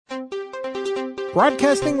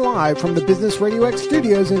Broadcasting live from the Business Radio X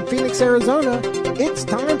studios in Phoenix, Arizona, it's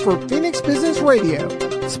time for Phoenix Business Radio,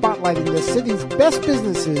 spotlighting the city's best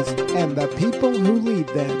businesses and the people who lead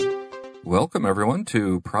them. Welcome, everyone,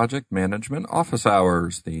 to Project Management Office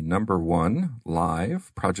Hours, the #1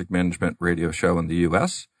 live project management radio show in the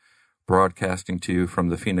U.S., broadcasting to you from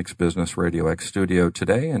the Phoenix Business Radio X studio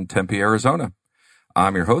today in Tempe, Arizona.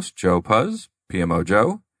 I'm your host, Joe Pusz, PMO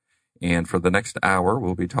Joe. And for the next hour,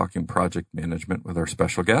 we'll be talking project management with our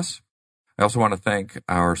special guests. I also want to thank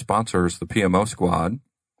our sponsors, the PMO Squad.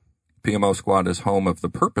 PMO Squad is home of the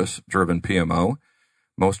purpose-driven PMO.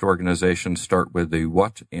 Most organizations start with the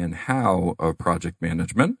what and how of project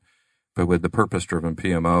management, but with the purpose-driven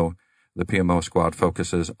PMO, the PMO Squad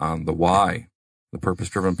focuses on the why. The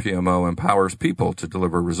purpose-driven PMO empowers people to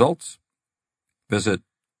deliver results. Visit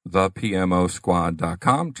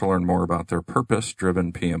thepmosquad.com to learn more about their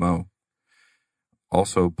purpose-driven PMO.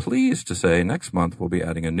 Also, pleased to say next month we'll be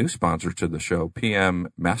adding a new sponsor to the show, PM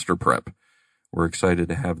Master Prep. We're excited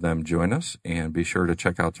to have them join us, and be sure to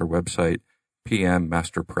check out their website,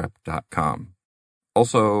 pmmasterprep.com.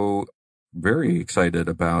 Also, very excited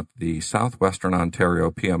about the Southwestern Ontario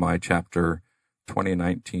PMI Chapter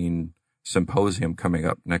 2019 Symposium coming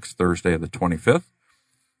up next Thursday, the 25th.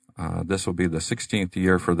 This will be the 16th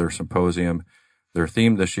year for their symposium. Their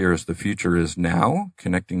theme this year is The Future is Now,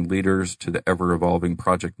 connecting leaders to the ever-evolving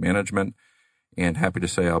project management. And happy to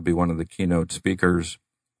say I'll be one of the keynote speakers,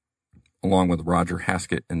 along with Roger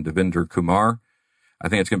Haskett and Devinder Kumar. I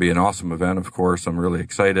think it's going to be an awesome event, of course. I'm really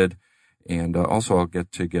excited. And also I'll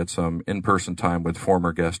get some in-person time with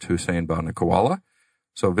former guest Hussein Banakawala.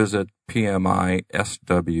 So visit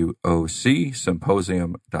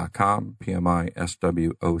PMISWOCsymposium.com,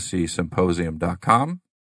 PMISWOCsymposium.com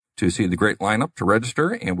to see the great lineup to register,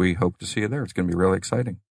 and we hope to see you there. It's going to be really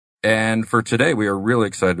exciting. And for today, we are really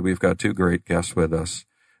excited. We've got two great guests with us.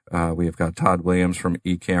 We have got Todd Williams from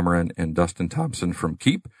eCameron and Dustin Thompson from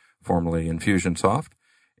Keap, formerly Infusionsoft.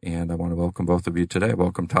 And I want to welcome both of you today.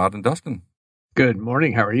 Welcome, Todd and Dustin. Good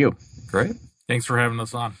morning. How are you? Great. Thanks for having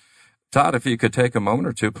us on. Todd, if you could take a moment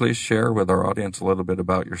or two, please share with our audience a little bit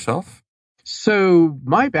about yourself. So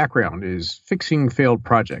my background is fixing failed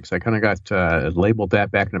projects. I kind of got labeled that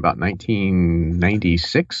back in about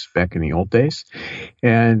 1996, back in the old days.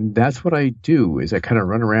 And that's what I do, is I kind of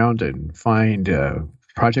run around and find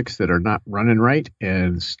projects that are not running right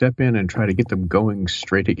and step in and try to get them going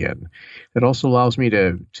straight again. It also allows me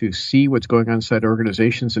to see what's going on inside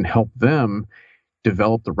organizations and help them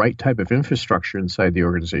develop the right type of infrastructure inside the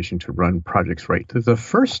organization to run projects right the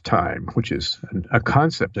first time, which is a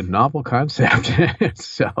novel concept.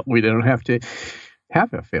 So we don't have to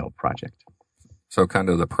have a failed project. So kind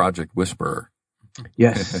of the project whisperer.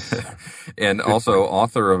 Yes. And also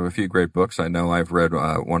author of a few great books. I know I've read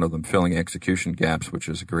one of them, Filling Execution Gaps, which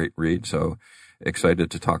is a great read. So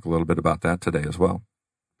excited to talk a little bit about that today as well.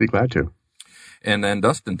 Be glad to. And then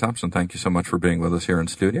Dustin Thompson, thank you so much for being with us here in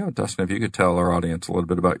studio. Dustin, if you could tell our audience a little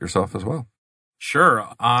bit about yourself as well.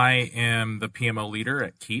 Sure. I am the PMO leader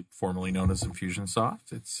at Keap, formerly known as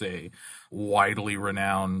Infusionsoft. It's a widely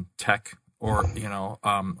renowned tech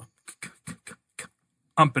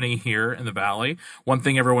company here in the Valley. One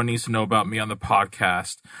thing everyone needs to know about me on the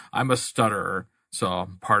podcast, I'm a stutterer. So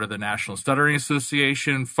I'm part of the National Stuttering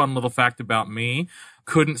Association. Fun little fact about me.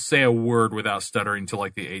 Couldn't say a word without stuttering till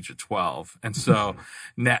like the age of 12. And so,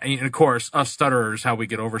 and of course, us stutterers, how we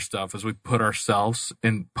get over stuff is we put ourselves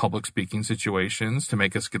in public speaking situations to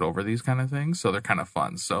make us get over these kind of things. So they're kind of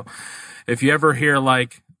fun. So if you ever hear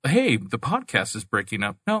like, hey, the podcast is breaking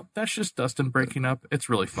up. No, that's just Dustin breaking up. It's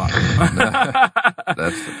really fun.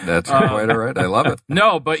 That's quite all right. I love it.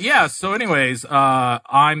 No, but yeah. So anyways,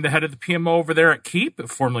 I'm the head of the PMO over there at Keap,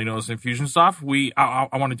 formerly known as Infusionsoft.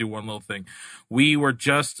 I want to do one little thing. We were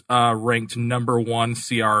just ranked #1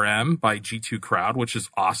 CRM by G2 Crowd, which is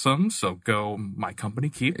awesome. So go my company,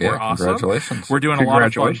 Keap. Yeah, we're awesome. Congratulations. We're doing a lot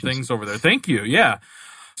of fun things over there. Thank you. Yeah.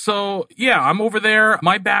 So, yeah, I'm over there.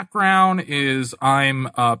 My background is I'm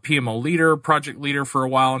a PMO leader, project leader for a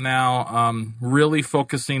while now, really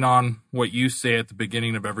focusing on what you say at the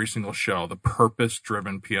beginning of every single show, the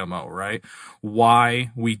purpose-driven PMO, right? Why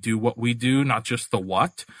we do what we do, not just the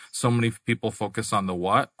what. So many people focus on the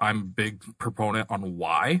what. I'm a big proponent on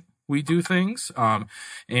why we do things. And,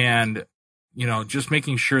 just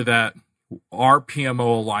making sure that our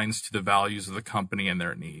PMO aligns to the values of the company and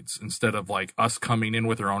their needs. Instead of like us coming in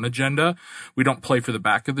with our own agenda, we don't play for the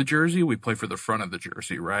back of the jersey, we play for the front of the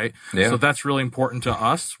jersey, right? Yeah. So that's really important to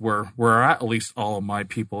us. Where we're at least all of my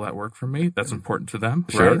people that work for me, that's important to them,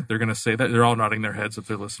 Sure. right? They're going to say that. They're all nodding their heads if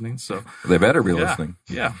they're listening. So They better be listening.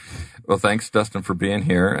 Yeah. Well, thanks, Dustin, for being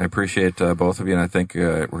here. I appreciate both of you, and I think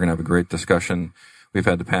we're going to have a great discussion. We've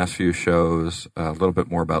had the past few shows a little bit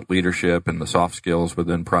more about leadership and the soft skills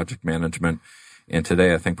within project management. And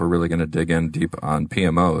today, I think we're really going to dig in deep on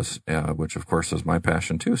PMOs, which, of course, is my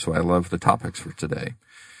passion, too. So I love the topics for today.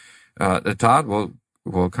 Todd,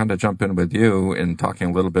 we'll kind of jump in with you in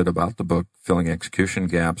talking a little bit about the book, Filling Execution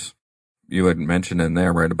Gaps. You had mentioned in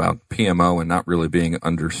there, right, about PMO and not really being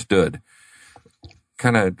understood.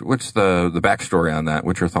 Kind of, what's the backstory on that?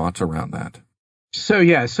 What's your thoughts around that? So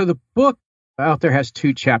the book out there has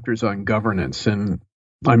 2 chapters on governance, and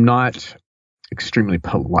I'm not extremely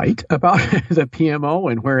polite about the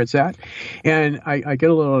PMO and where it's at. And I get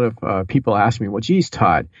a lot of people ask me, well, geez,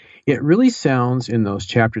 Todd, it really sounds in those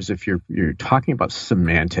chapters if you're talking about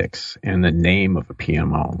semantics and the name of a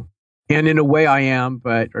PMO. And in a way I am,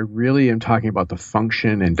 but I really am talking about the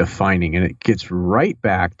function and defining. And it gets right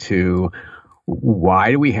back to,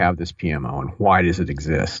 why do we have this PMO and why does it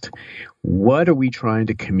exist? What are we trying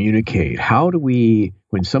to communicate? How do we,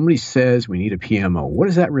 when somebody says we need a PMO, what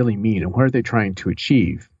does that really mean? And what are they trying to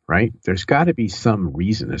achieve, right? There's got to be some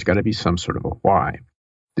reason. There's got to be some sort of a why.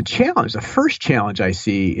 The first challenge I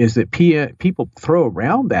see is that people throw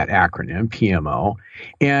around that acronym, PMO,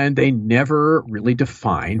 and they never really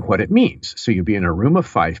define what it means. So you'll be in a room of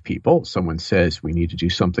 5 people. Someone says we need to do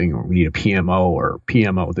something, or we need a PMO, or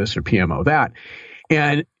PMO this or PMO that.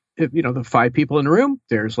 And the 5 people in the room,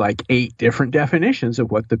 there's like 8 different definitions of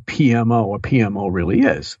what the PMO or PMO really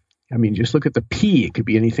is. I mean, just look at the P. It could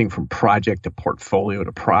be anything from project to portfolio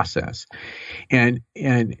to process. And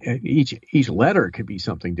each letter could be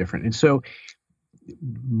something different. And so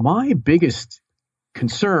my biggest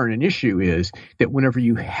concern and issue is that whenever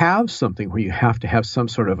you have something where you have to have some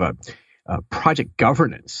sort of a project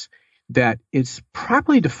governance, that it's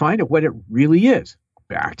properly defined at what it really is.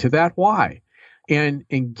 Back to that why. And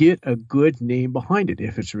get a good name behind it.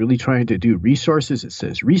 If it's really trying to do resources, it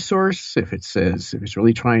says resource. If it's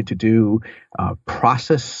really trying to do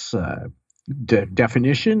process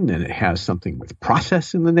definition, then it has something with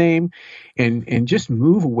process in the name, and just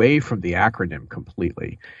move away from the acronym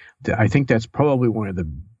completely. I think that's probably one of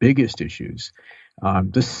the biggest issues.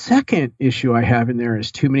 The second issue I have in there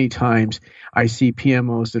is too many times I see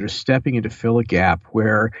PMOs that are stepping in to fill a gap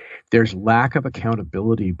where there's lack of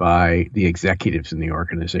accountability by the executives in the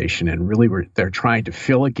organization. And really, they're trying to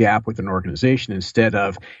fill a gap with an organization instead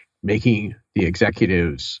of making the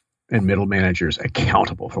executives and middle managers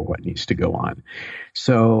accountable for what needs to go on.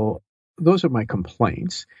 So those are my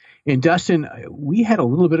complaints. And Dustin, we had a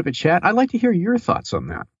little bit of a chat. I'd like to hear your thoughts on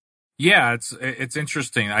that. Yeah, it's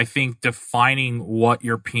interesting. I think defining what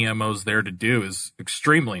your PMO is there to do is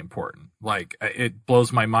extremely important. Like, it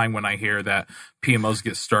blows my mind when I hear that PMOs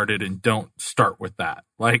get started and don't start with that.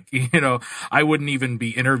 Like, I wouldn't even be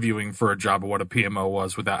interviewing for a job of what a PMO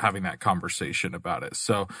was without having that conversation about it.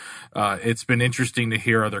 So it's been interesting to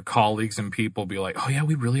hear other colleagues and people be like, oh yeah,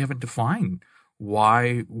 we really haven't defined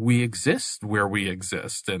why we exist where we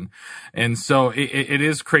exist. And so it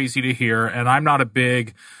is crazy to hear. And I'm not a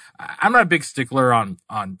big stickler on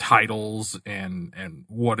titles and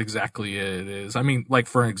what exactly it is. I mean, like,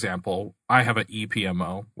 for example, I have an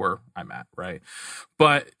ePMO where I'm at, right?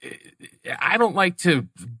 But I don't like to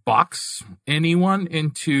box anyone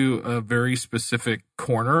into a very specific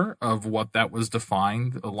corner of what that was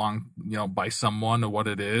defined along, by someone or what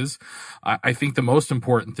it is. I think the most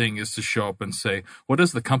important thing is to show up and say, what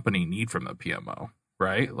does the company need from the PMO?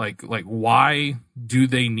 Right? Like why do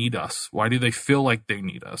they need us? Why do they feel like they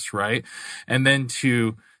need us? Right? And then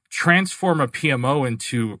to transform a PMO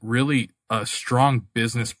into really a strong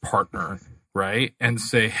business partner, right? And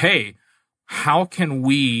say, hey, how can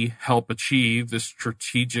we help achieve the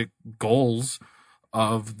strategic goals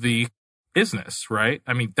of the business, right?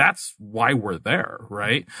 I mean, that's why we're there,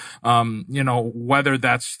 right? Whether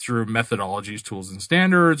that's through methodologies, tools, and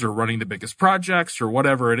standards, or running the biggest projects, or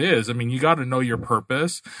whatever it is. I mean, you got to know your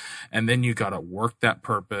purpose, and then you got to work that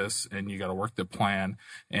purpose, and you got to work the plan,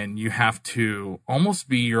 and you have to almost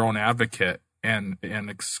be your own advocate and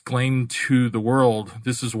exclaim to the world,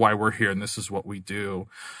 this is why we're here and this is what we do.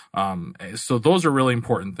 So those are really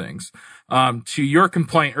important things. To your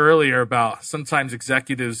complaint earlier about sometimes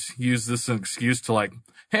executives use this as an excuse to, like,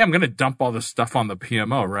 hey, I'm going to dump all this stuff on the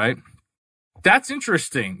PMO, right? That's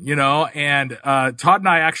interesting, and Todd and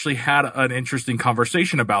I actually had an interesting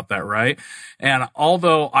conversation about that, right? And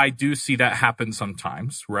although I do see that happen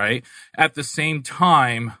sometimes, right? At the same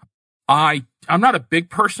time, I'm not a big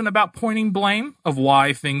person about pointing blame of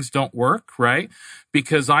why things don't work, right?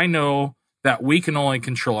 Because I know that we can only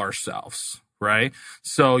control ourselves, right?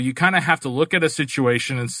 So you kind of have to look at a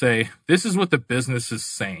situation and say, this is what the business is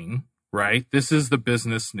saying, right? This is the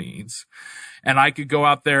business needs. And I could go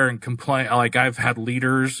out there and complain. Like, I've had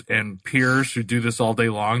leaders and peers who do this all day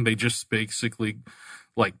long. They just basically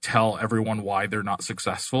tell everyone why they're not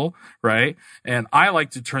successful, right? And I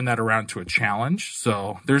like to turn that around to a challenge.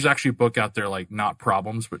 So there's actually a book out there, not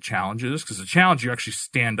problems, but challenges, because a challenge you actually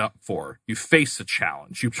stand up for. You face a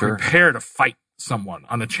challenge. You prepare to fight someone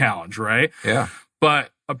on a challenge, right? Yeah.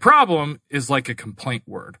 But a problem is like a complaint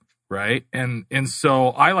word, right? And so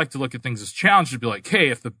I like to look at things as challenges to be like, hey,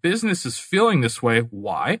 if the business is feeling this way,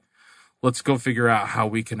 why? Let's go figure out how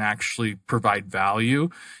we can actually provide value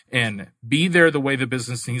and be there the way the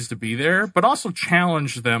business needs to be there, but also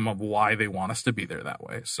challenge them of why they want us to be there that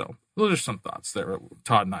way. So those are some thoughts that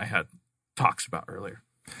Todd and I had talks about earlier.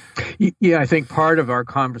 Yeah, I think part of our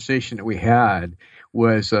conversation that we had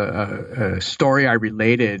was a story I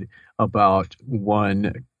related about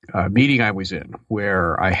one meeting I was in,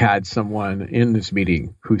 where I had someone in this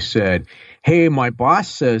meeting who said, hey, my boss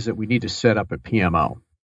says that we need to set up a PMO.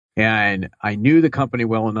 And I knew the company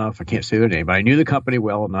well enough. I can't say their name, but I knew the company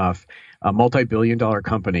well enough, a multi-billion-dollar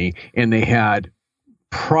company, and they had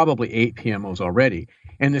probably 8 PMOs already.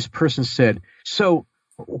 And this person said, so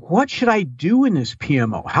what should I do in this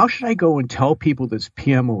PMO? How should I go and tell people this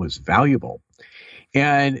PMO is valuable?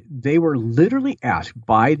 And they were literally asked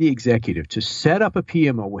by the executive to set up a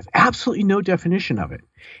PMO with absolutely no definition of it.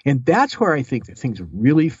 And that's where I think that things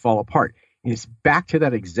really fall apart. And it's back to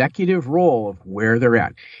that executive role of where they're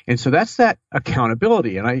at. And so that's that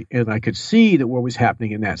accountability. And I could see that what was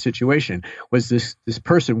happening in that situation was this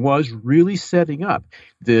person was really setting up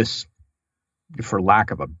this, for lack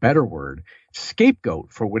of a better word,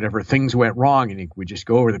 scapegoat for whatever things went wrong. And we just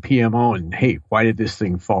go over the PMO and, hey, why did this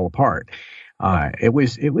thing fall apart? It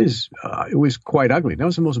was quite ugly. That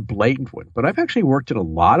was the most blatant one. But I've actually worked at a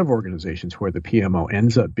lot of organizations where the PMO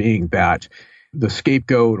ends up being that the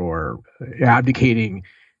scapegoat or abdicating,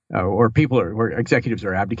 or executives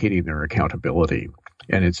are abdicating their accountability,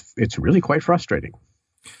 and it's really quite frustrating.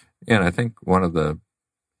 And I think one of the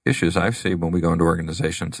issues I've seen when we go into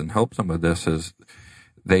organizations and help them with this is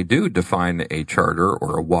they do define a charter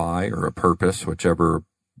or a why or a purpose, whichever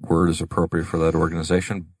word is appropriate for that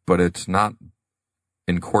organization, but it's not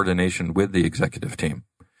in coordination with the executive team.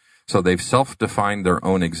 So they've self-defined their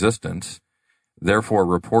own existence, therefore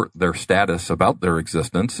report their status about their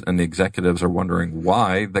existence, and the executives are wondering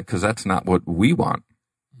why, because that's not what we want.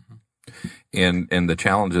 Mm-hmm. And the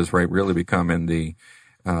challenges, right, really become in the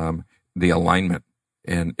alignment.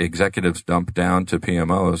 And executives dump down to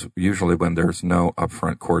PMOs usually when there's no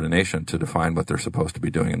upfront coordination to define what they're supposed to be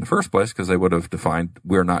doing in the first place, because they would have defined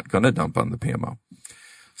we're not going to dump on the PMO.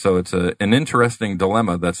 So it's an interesting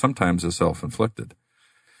dilemma that sometimes is self-inflicted.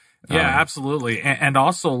 Yeah, absolutely. And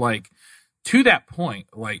also, to that point,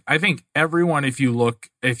 I think everyone, if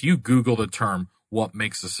you Google the term, what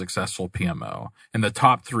makes a successful PMO, in the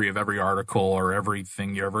top 3 of every article or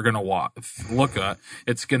everything you're ever going to look at,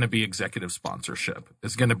 it's going to be executive sponsorship.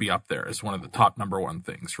 It's going to be up there as one of the top number 1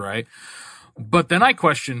 things, right? But then I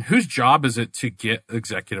question, whose job is it to get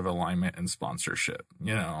executive alignment and sponsorship?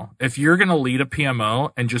 If you're going to lead a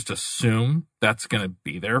PMO and just assume that's going to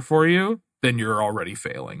be there for you, then you're already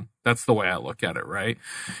failing. That's the way I look at it, right?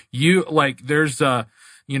 There's a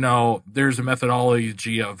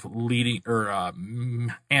methodology of leading or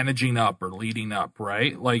managing up or leading up,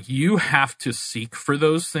 right? You have to seek for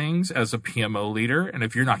those things as a PMO leader. And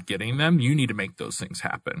if you're not getting them, you need to make those things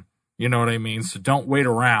happen. You know what I mean? So don't wait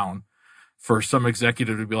around for some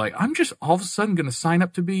executive to be like, I'm just all of a sudden going to sign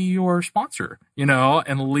up to be your sponsor,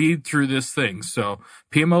 and lead through this thing. So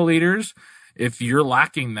PMO leaders, if you're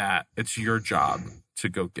lacking that, it's your job to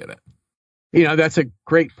go get it. That's a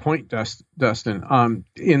great point, Dustin.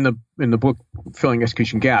 In the book, Filling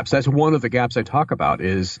Execution Gaps, that's one of the gaps I talk about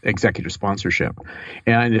is executive sponsorship.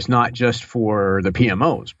 And it's not just for the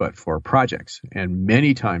PMOs, but for projects. And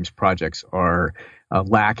many times projects are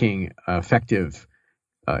lacking effective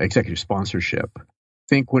executive sponsorship. I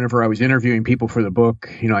think whenever I was interviewing people for the book,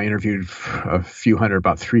 I interviewed a few hundred,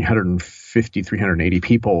 about 350, 380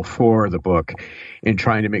 people for the book, and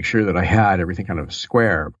trying to make sure that I had everything kind of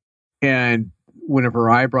square. And whenever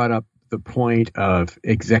I brought up the point of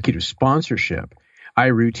executive sponsorship, I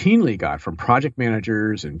routinely got from project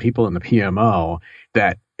managers and people in the PMO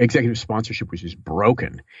that executive sponsorship was just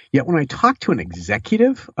broken. Yet when I talked to an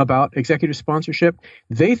executive about executive sponsorship,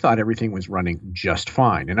 they thought everything was running just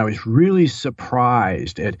fine. And I was really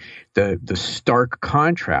surprised at the stark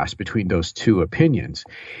contrast between those two opinions.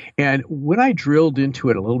 And when I drilled into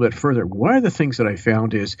it a little bit further, one of the things that I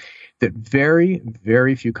found is that very,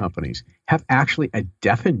 very few companies have actually a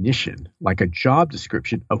definition, like a job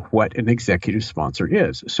description of what an executive sponsor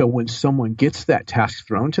is. So when someone gets that task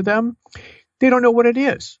thrown to them, they don't know what it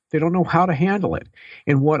is. They don't know how to handle it.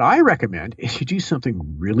 And what I recommend is you do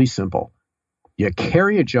something really simple. You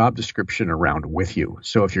carry a job description around with you.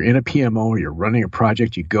 So if you're in a PMO or you're running a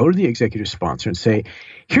project, you go to the executive sponsor and say,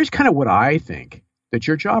 here's kind of what I think that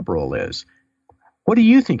your job role is. What do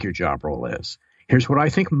you think your job role is? Here's what I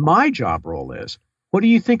think my job role is. What do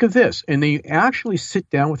you think of this? And then you actually sit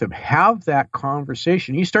down with them, have that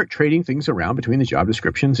conversation. You start trading things around between the job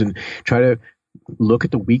descriptions and try to look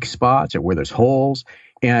at the weak spots or where there's holes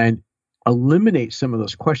and eliminate some of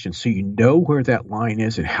those questions so you know where that line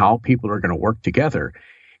is and how people are going to work together.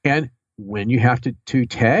 And when you have to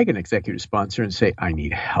tag an executive sponsor and say, I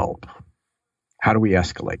need help, how do we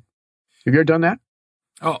escalate? Have you ever done that?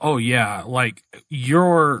 Oh yeah. Like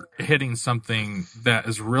you're hitting something that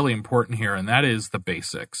is really important here, and that is the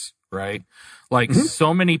basics, right? Like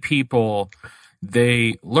so many people,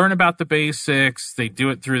 they learn about the basics, they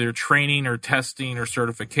do it through their training or testing or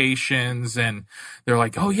certifications, and they're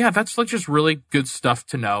like, oh yeah, that's like just really good stuff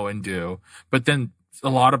to know and do. But then a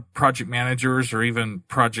lot of project managers or even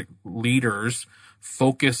project leaders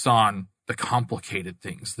focus on the complicated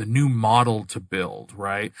things, the new model to build,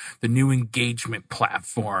 right? The new engagement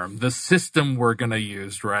platform, the system we're going to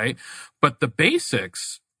use, right? But the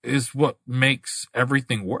basics is what makes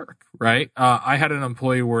everything work, right? I had an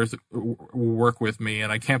employee work with me,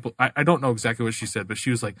 and I don't know exactly what she said, but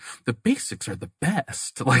she was like, the basics are the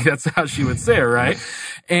best. Like that's how she would say it, right?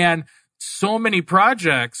 And so many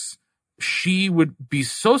projects, she would be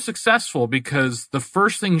so successful because the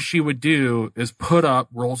first thing she would do is put up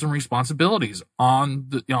roles and responsibilities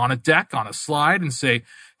on a deck, on a slide, and say,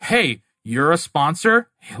 hey, you're a sponsor.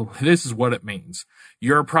 This is what it means.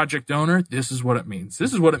 You're a project owner. This is what it means.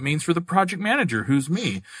 This is what it means for the project manager, who's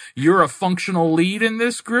me. You're a functional lead in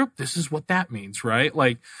this group. This is what that means, right?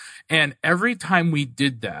 Like, and every time we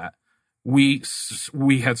did that, we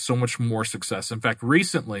had so much more success. In fact,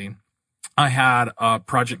 recently, I had a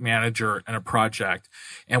project manager and a project,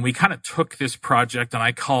 and we kind of took this project, and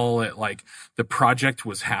I call it like the project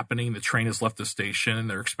was happening. The train has left the station, and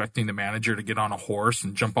they're expecting the manager to get on a horse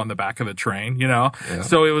and jump on the back of the train, you know? Yeah.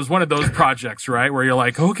 So it was one of those projects, right? Where you're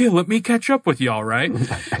like, okay, let me catch up with y'all, right?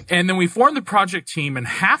 And then we formed the project team, and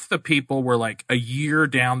half the people were like a year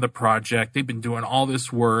down the project. They've been doing all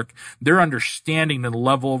this work. Their understanding and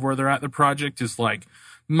level of where they're at the project is like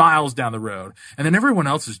miles down the road. And then everyone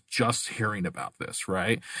else is just hearing about this,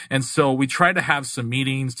 right? And so we tried to have some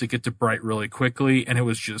meetings to get to Bright really quickly, and it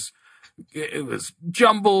was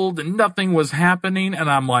jumbled and nothing was happening. And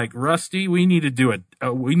I'm like, Rusty, we need to do a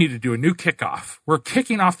new kickoff. We're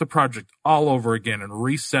kicking off the project all over again and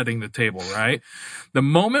resetting the table, right? The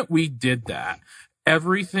moment we did that,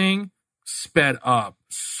 everything sped up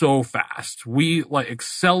so fast. We like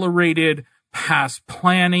accelerated past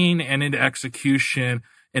planning and into execution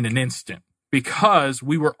in an instant because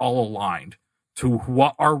we were all aligned to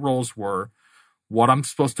what our roles were, what I'm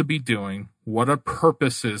supposed to be doing, what are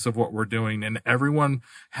purposes of what we're doing, and everyone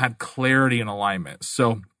had clarity and alignment.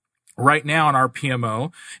 So right now in our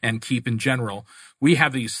PMO and Keap in general, we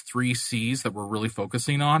have these 3 C's that we're really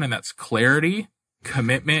focusing on, and that's clarity,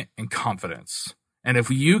 commitment, and confidence. And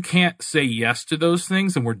if you can't say yes to those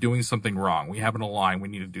things, then we're doing something wrong. We haven't aligned. We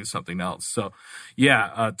need to do something else. So,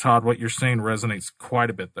 yeah, Todd, what you're saying resonates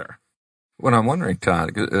quite a bit there. What I'm wondering,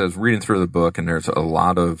 Todd, I was reading through the book, and there's a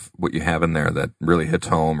lot of what you have in there that really hits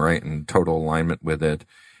home, right, and total alignment with it.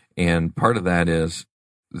 And part of that is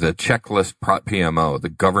the checklist PMO, the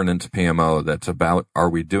governance PMO that's about are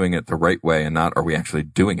we doing it the right way and not are we actually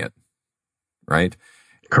doing it, right?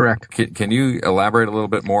 Correct. Can you elaborate a little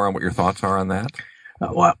bit more on what your thoughts are on that?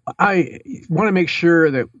 Well, I want to make sure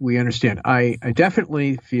that we understand. I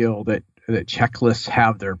definitely feel that checklists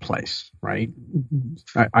have their place, right?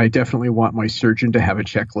 I definitely want my surgeon to have a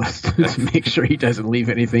checklist to make sure he doesn't leave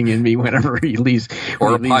anything in me whenever he leaves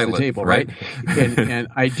the table, right? and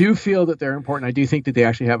I do feel that they're important. I do think that they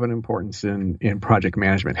actually have an importance in project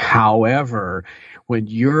management. However, when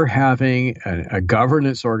you're having a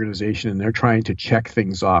governance organization and they're trying to check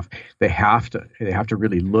things off, they have to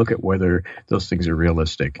really look at whether those things are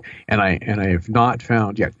realistic. And I have not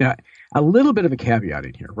found yet. Now, a little bit of a caveat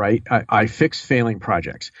in here, right? I fix failing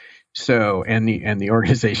projects, so and the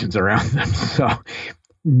organizations around them. So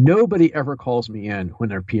nobody ever calls me in when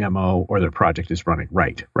their PMO or their project is running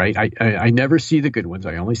right? I never see the good ones.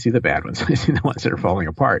 I only see the bad ones. I see the ones that are falling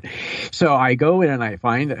apart. So I go in and I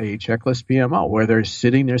find a checklist PMO where they're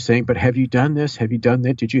sitting there saying, but have you done this? Have you done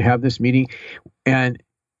that? Did you have this meeting? And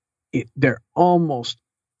they're almost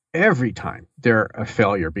every time they're a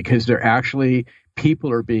failure because they're actually,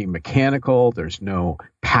 people are being mechanical. There's no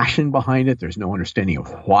passion behind it. There's no understanding of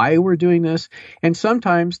why we're doing this. And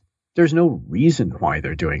sometimes there's no reason why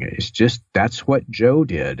they're doing it. It's just that's what Joe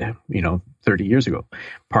did, 30 years ago.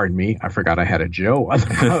 Pardon me, I forgot I had a Joe on the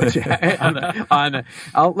couch.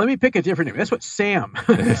 Let me pick a different name. That's what Sam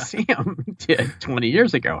did 20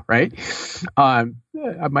 years ago, right?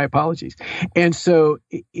 My apologies. And so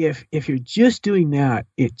if you're just doing that,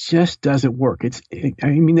 it just doesn't work.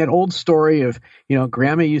 That old story of,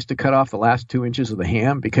 Grandma used to cut off the last 2 inches of the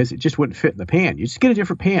ham because it just wouldn't fit in the pan. You just get a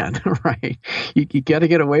different pan, right? You got to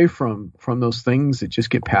get away from those things that just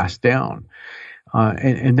get passed down.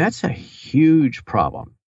 And that's a huge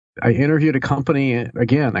problem. I interviewed a company,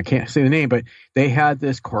 again, I can't say the name, but they had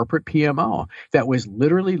this corporate PMO that was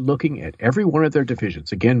literally looking at every one of their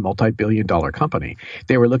divisions. Again, multi-billion-dollar company.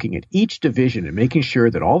 They were looking at each division and making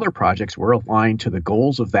sure that all their projects were aligned to the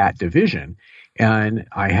goals of that division. And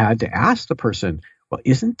I had to ask the person, well,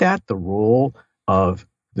 isn't that the role of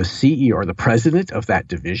the CEO or the president of that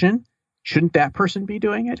division? Shouldn't that person be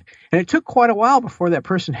doing it? And it took quite a while before that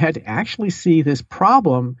person had to actually see this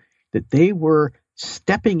problem that they were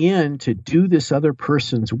stepping in to do this other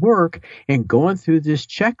person's work and going through this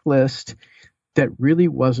checklist that really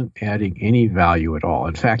wasn't adding any value at all.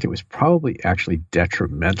 In fact, it was probably actually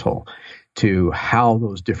detrimental to how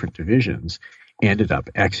those different divisions ended up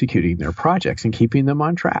executing their projects and keeping them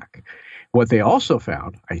on track. What they also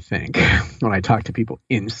found, I think, when I talked to people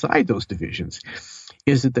inside those divisions,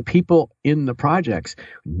 is that the people in the projects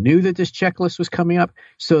knew that this checklist was coming up,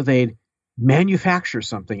 so they'd manufacture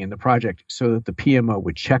something in the project so that the PMO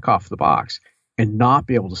would check off the box and not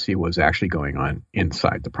be able to see what was actually going on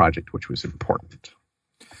inside the project, which was important.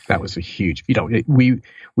 That was a huge,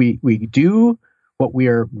 we do what we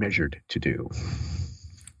are measured to do.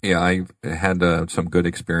 Yeah, I had some good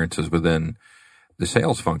experiences within the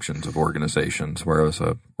sales functions of organizations where I was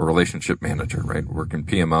a relationship manager, right? Working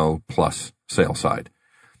PMO plus sales side.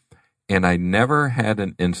 And I never had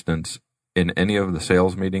an instance in any of the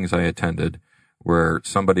sales meetings I attended where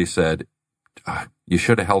somebody said, you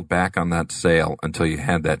should have held back on that sale until you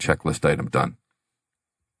had that checklist item done.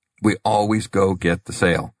 We always go get the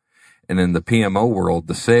sale. And in the PMO world,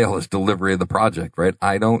 the sale is delivery of the project, right?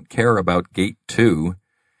 I don't care about gate 2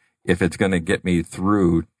 if it's going to get me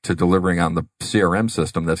through to delivering on the CRM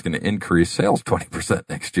system that's going to increase sales 20%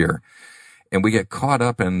 next year. And we get caught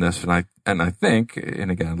up in this. And I think,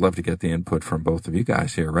 and again, I'd love to get the input from both of you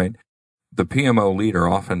guys here, right? The PMO leader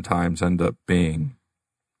oftentimes end up being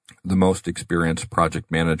the most experienced project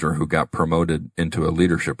manager who got promoted into a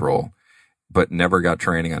leadership role, but never got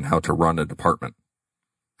training on how to run a department,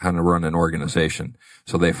 how to run an organization.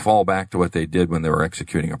 So they fall back to what they did when they were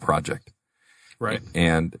executing a project. Right.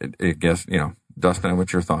 And I guess, Dustin,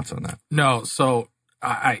 what's your thoughts on that? No, so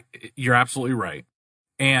you're absolutely right.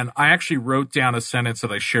 And I actually wrote down a sentence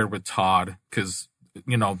that I shared with Todd because,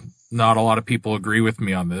 not a lot of people agree with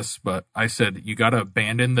me on this, but I said, you got to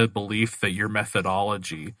abandon the belief that your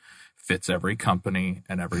methodology fits every company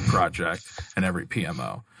and every project and every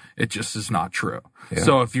PMO. It just is not true. Yeah.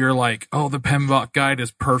 So if you're like, oh, the PMBOK guide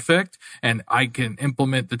is perfect and I can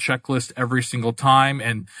implement the checklist every single time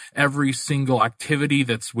and every single activity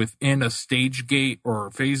that's within a stage gate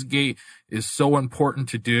or phase gate is so important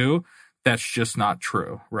to do, that's just not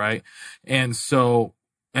true, right? And so,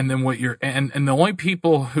 and then and the only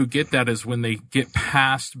people who get that is when they get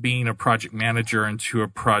past being a project manager into a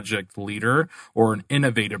project leader or an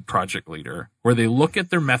innovative project leader, where they look at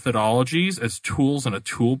their methodologies as tools in a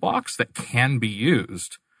toolbox that can be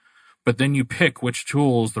used. But then you pick which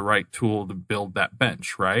tool is the right tool to build that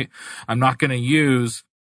bench, right? I'm not going to use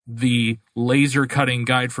the laser cutting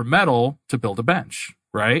guide for metal to build a bench,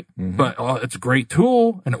 right? Mm-hmm. But it's a great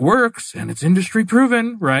tool and it works and it's industry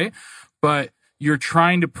proven, right? But you're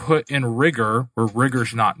trying to put in rigor where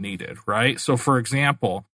rigor's not needed, right? So for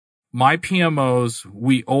example, my PMOs,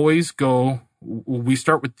 we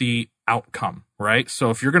start with the outcome, right? So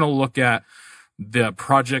if you're going to look at the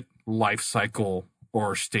project life cycle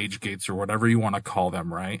or stage gates or whatever you want to call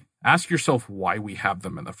them, right? Ask yourself why we have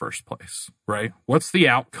them in the first place, right? What's the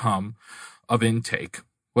outcome of intake?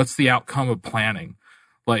 What's the outcome of planning?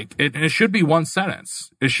 Like, it should be one sentence.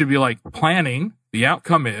 It should be like, planning, the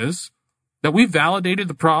outcome is that we validated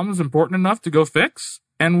the problems important enough to go fix,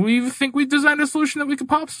 and we think we designed a solution that we could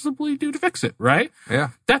possibly do to fix it, right?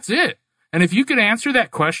 Yeah. That's it. And if you could answer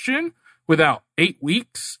that question without 8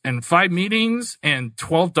 weeks and 5 meetings and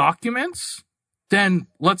 12 documents, then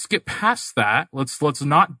let's get past that. Let's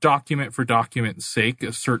not document for document's sake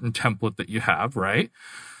a certain template that you have, right?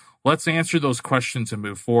 Let's answer those questions and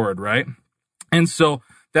move forward, right? And so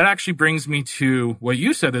that actually brings me to what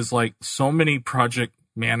you said is like so many project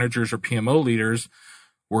managers or PMO leaders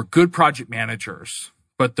were good project managers,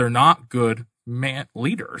 but they're not good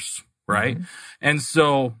leaders, right? Mm-hmm. And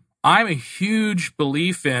so I'm a huge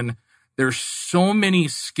belief in there's so many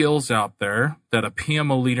skills out there that a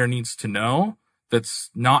PMO leader needs to know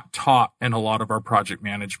that's not taught in a lot of our project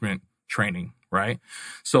management training, right?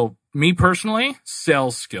 So me personally,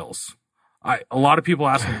 sales skills. A lot of people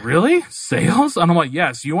ask me, really? Sales? And I'm like,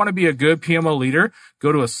 yes, you want to be a good PMO leader,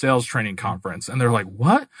 go to a sales training conference. And they're like,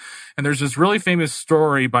 what? And there's this really famous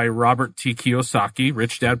story by Robert T. Kiyosaki,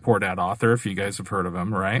 Rich Dad, Poor Dad author, if you guys have heard of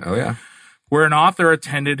him, right? Oh, yeah. Where an author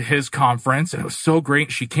attended his conference and it was so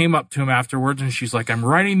great. She came up to him afterwards and she's like, I'm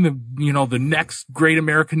writing the next great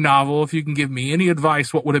American novel. If you can give me any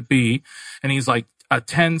advice, what would it be? And he's like,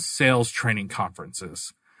 attend sales training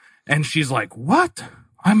conferences. And she's like, what?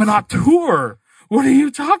 I'm an auteur. What are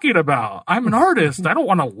you talking about? I'm an artist. I don't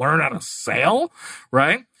want to learn how to sell,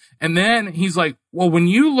 right? And then he's like, well, when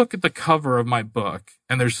you look at the cover of my book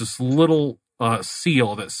and there's this little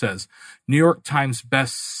seal that says New York Times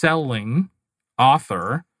best-selling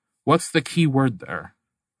author, what's the key word there,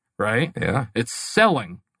 right? Yeah. It's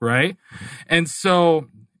selling, right? And so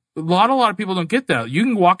a lot of people don't get that. You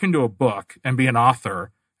can walk into a book and be an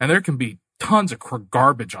author, and there can be tons of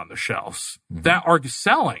garbage on the shelves that are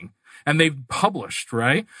selling, and they've published,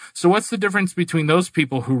 right? So what's the difference between those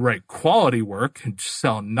people who write quality work and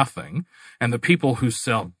sell nothing and the people who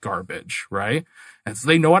sell garbage, right? And so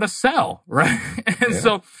they know how to sell, right? And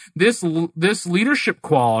so this leadership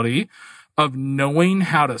quality of knowing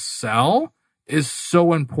how to sell is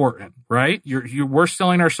so important, right? We're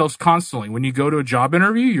selling ourselves constantly. When you go to a job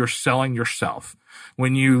interview, you're selling yourself.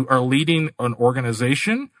 When you are leading an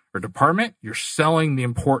organization or department, you're selling the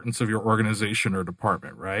importance of your organization or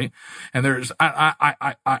department, right? And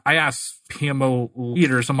I ask PMO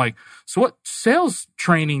leaders, I'm like, so what sales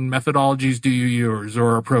training methodologies do you use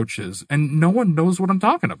or approaches? And no one knows what I'm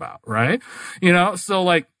talking about, right? So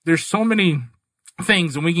like there's so many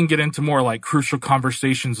things, and we can get into more. Like Crucial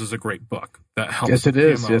Conversations is a great book that helps. Yes, it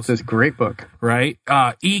is. It's a great book, right?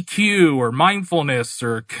 EQ or mindfulness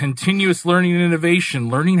or continuous learning and innovation,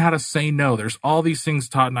 learning how to say no. There's all these things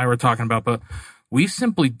Todd and I were talking about, but we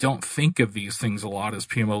simply don't think of these things a lot as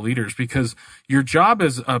PMO leaders, because your job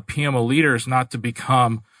as a PMO leader is not to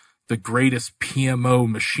become the greatest PMO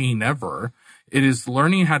machine ever. It is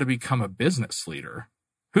learning how to become a business leader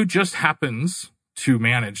who just happens to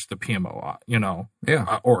manage the PMO,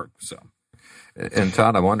 org. So, and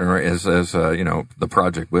Todd, I'm wondering, right, as the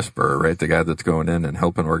project whisperer, right, the guy that's going in and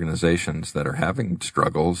helping organizations that are having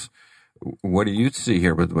struggles, what do you see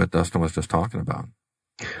here with what Dustin was just talking about?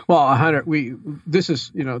 Well, Hunter, this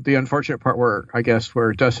is, the unfortunate part where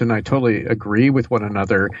Dustin and I totally agree with one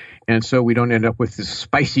another. And so we don't end up with this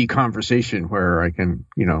spicy conversation where I can,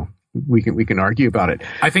 we can argue about it.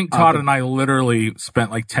 I think Todd and I literally spent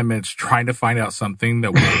like 10 minutes trying to find out something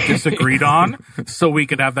that we disagreed on so we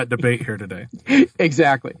could have that debate here today.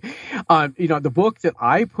 Exactly. The book that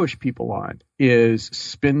I push people on is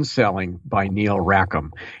Spin Selling by Neil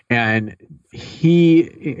Rackham. And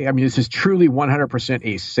this is truly 100%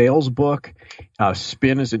 a sales book.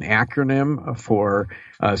 Spin is an acronym for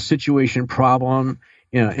situation, problem,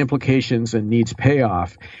 implications, and needs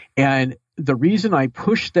payoff. And the reason I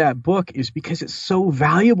push that book is because it's so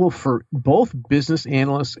valuable for both business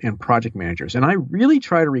analysts and project managers. And I really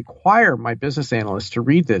try to require my business analysts to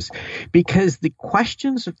read this, because the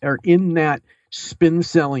questions that are in that spin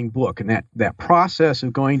selling book and that process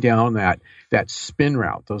of going down that spin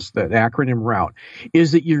route, that acronym route,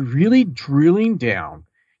 is that you're really drilling down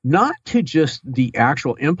not to just the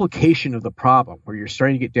actual implication of the problem, where you're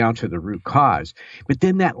starting to get down to the root cause, but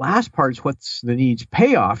then that last part is what's the needs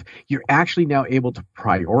payoff. You're actually now able to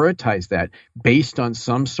prioritize that based on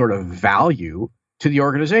some sort of value to the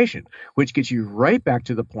organization, which gets you right back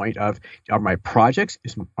to the point of, are my projects,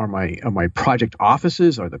 are my project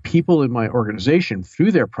offices, are the people in my organization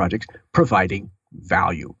through their projects providing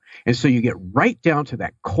value? And so you get right down to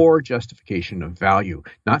that core justification of value,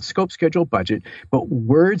 not scope, schedule, budget, but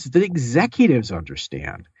words that executives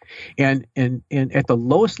understand. And at the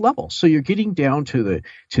lowest level. So you're getting down to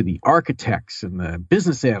the architects and the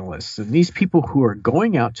business analysts and these people who are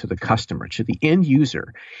going out to the customer, to the end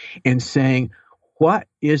user, and saying, what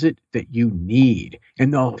is it that you need?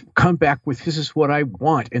 And they'll come back with, this is what I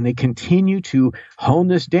want. And they continue to hone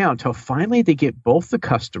this down until finally they get both the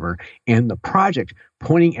customer and the project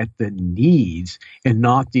pointing at the needs and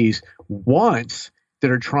not these wants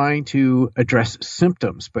that are trying to address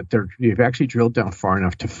symptoms, but they've actually drilled down far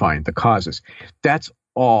enough to find the causes. That's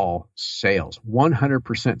all sales,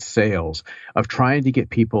 100% sales of trying to get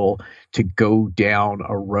people to go down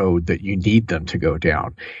a road that you need them to go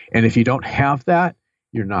down. And if you don't have that,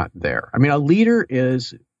 you're not there. I mean, a leader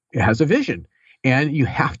has a vision, and you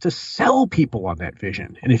have to sell people on that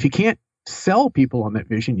vision. And if you can't sell people on that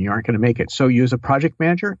vision, you aren't going to make it. So you as a project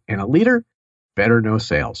manager and a leader better know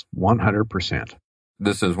sales, 100%.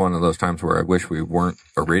 This is one of those times where I wish we weren't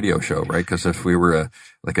a radio show, right? Because if we were a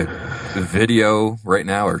video right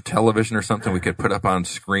now or television or something, we could put up on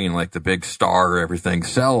screen like the big star, everything,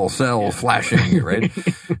 sell, flashing, right?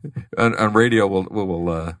 on radio,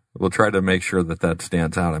 we'll try to make sure that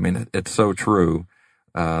stands out. I mean, it's so true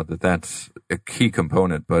that's a key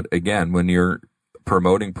component. But again, when you're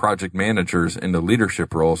promoting project managers into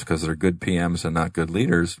leadership roles because they're good PMs and not good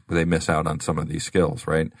leaders, they miss out on some of these skills,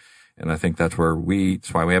 right? And I think that's why we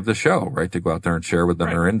have the show, right? To go out there and share with them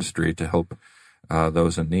our industry to help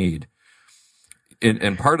those in need.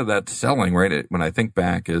 And part of that selling, right, when I think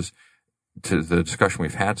back is to the discussion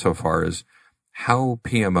we've had so far is how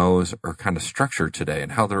PMOs are kind of structured today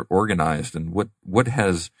and how they're organized and what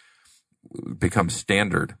has become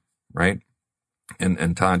standard, right?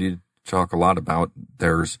 And Todd, you talk a lot about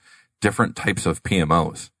there's different types of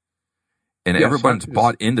PMOs. And everyone's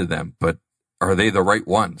bought into them, but are they the right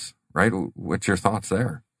ones? Right? What's your thoughts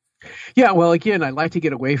there? Yeah, well, again, I'd like to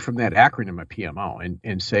get away from that acronym of PMO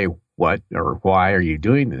and say what or why are you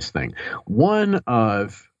doing this thing?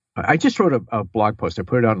 I just wrote a blog post. I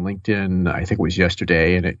put it on LinkedIn, I think it was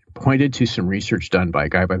yesterday, and it pointed to some research done by a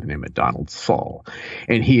guy by the name of Donald Saul.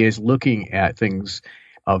 And he is looking at things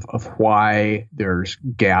of why there's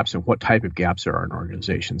gaps and what type of gaps there are in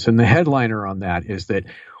organizations. And the headliner on that is that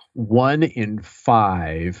 1 in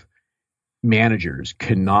 5 managers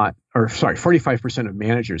 45% of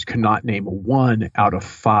managers cannot name 1 out of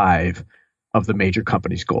 5 of the major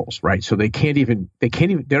company's goals, right? So they don't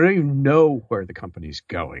even know where the company's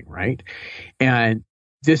going, right? And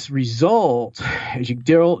this result, as you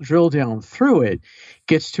drill down through it,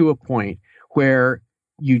 gets to a point where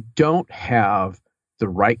you don't have the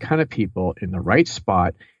right kind of people in the right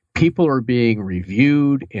spot. People are being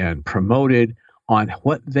reviewed and promoted on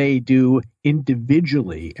what they do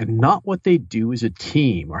individually and not what they do as a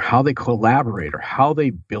team or how they collaborate or how they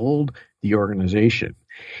build the organization.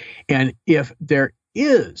 And if there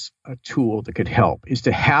is a tool that could help, is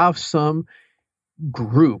to have some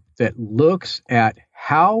group that looks at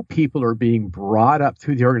how people are being brought up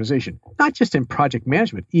through the organization, not just in project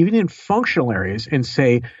management, even in functional areas, and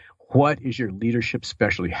say, what is your leadership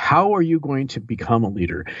specialty? How are you going to become a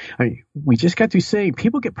leader? I mean, we just got through saying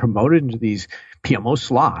people get promoted into these PMO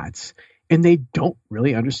slots and they don't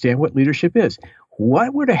really understand what leadership is.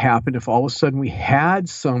 What would have happened if all of a sudden we had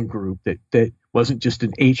some group that wasn't just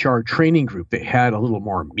an HR training group, that had a little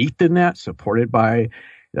more meat than that, supported by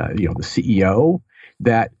the CEO,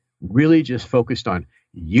 that really just focused on,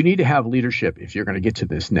 you need to have leadership if you're going to get to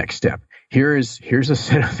this next step. Here's a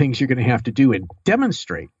set of things you're going to have to do and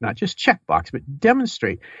demonstrate, not just checkbox, but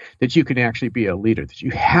demonstrate that you can actually be a leader, that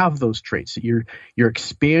you have those traits, that you're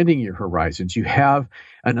expanding your horizons. You have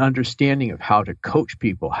an understanding of how to coach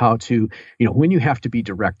people, how to, when you have to be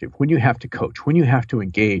directive, when you have to coach, when you have to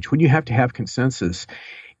engage, when you have to have consensus,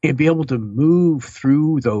 and be able to move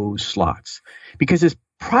through those slots. Because as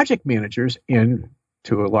project managers and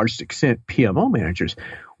to a large extent, PMO managers,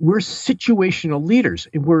 we're situational leaders.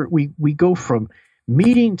 And we go from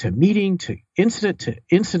meeting to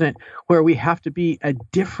incident, where we have to be a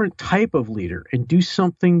different type of leader and do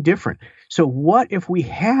something different. So what if we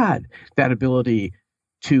had that ability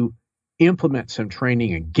to implement some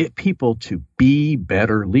training and get people to be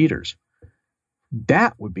better leaders?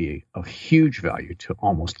 That would be of huge value to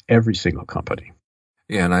almost every single company.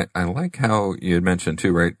 Yeah, and I like how you had mentioned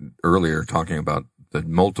too, right, earlier, talking about the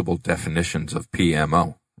multiple definitions of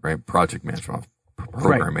PMO, right? Project management,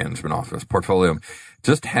 program management office, portfolio.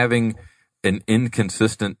 Just having an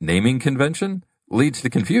inconsistent naming convention leads to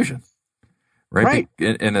confusion, right?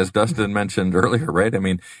 And as Dustin mentioned earlier, right? I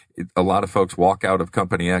mean, a lot of folks walk out of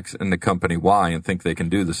company X into company Y and think they can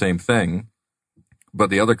do the same thing, but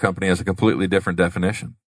the other company has a completely different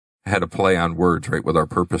definition. I had a play on words, right? With our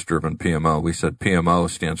purpose-driven PMO, we said PMO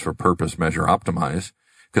stands for purpose, measure, optimize.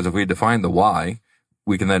 Because if we define the why,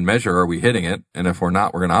 we can then measure, are we hitting it? And if we're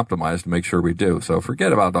not, we're going to optimize to make sure we do. So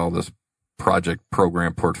forget about all this project,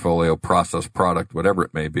 program, portfolio, process, product, whatever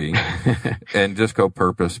it may be, and just go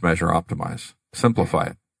purpose, measure, optimize. Simplify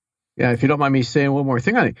it. Yeah, if you don't mind me saying one more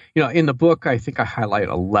thing on it. In the book, I think I highlight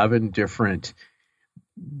 11 different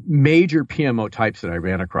major PMO types that I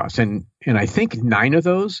ran across. And I think 9 of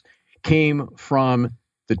those came from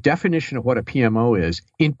the definition of what a PMO is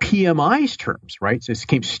in PMI's terms, right? So this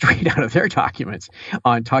came straight out of their documents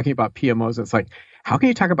on talking about PMOs. It's like, how can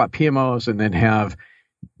you talk about PMOs and then have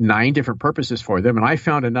 9 different purposes for them? And I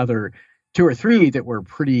found another 2 or 3 that were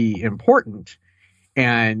pretty important.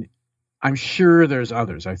 And I'm sure there's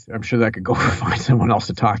others. I'm sure that I could go find someone else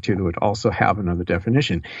to talk to that would also have another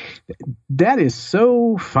definition. That is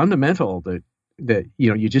so fundamental that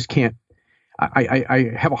you just can't.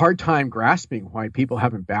 I have a hard time grasping why people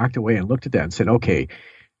haven't backed away and looked at that and said, okay,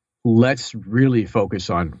 let's really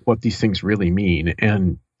focus on what these things really mean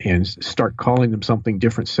and start calling them something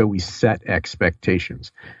different so we set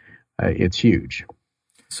expectations. It's huge.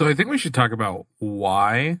 So I think we should talk about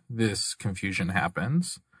why this confusion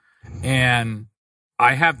happens. And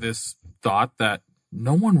I have this thought that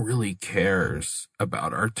no one really cares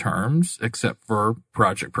about our terms except for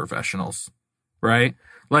project professionals, right?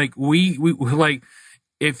 Like we like,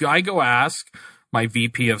 if I go ask my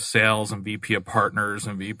VP of sales and VP of partners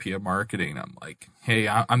and VP of marketing, I'm like, hey,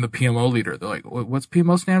 I'm the PMO leader. They're like, what's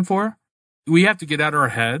PMO stand for? We have to get out of our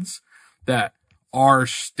heads that our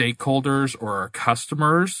stakeholders or our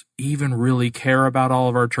customers even really care about all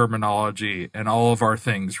of our terminology and all of our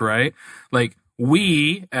things, right? Like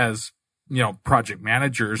we as, project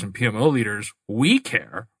managers and PMO leaders, we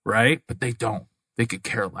care, right? But they don't. They could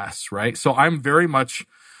care less, right? So I'm very much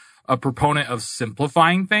a proponent of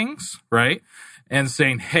simplifying things, right? And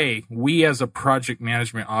saying, hey, we as a project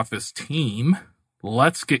management office team,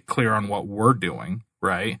 let's get clear on what we're doing,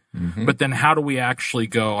 right? Mm-hmm. But then how do we actually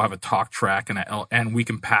go have a talk track and we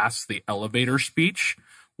can pass the elevator speech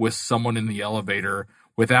with someone in the elevator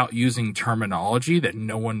without using terminology that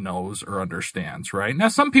no one knows or understands, right? Now,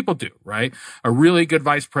 some people do, right? A really good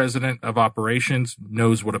vice president of operations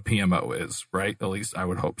knows what a PMO is, right? At least I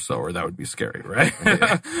would hope so, or that would be scary, right?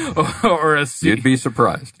 or You'd be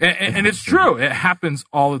surprised. And it's true. It happens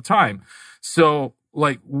all the time. So,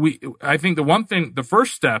 I think the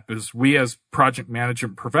first step is we as project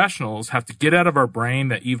management professionals have to get out of our brain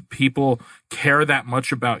that people care that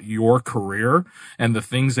much about your career and the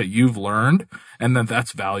things that you've learned, and that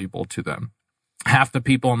that's valuable to them. Half the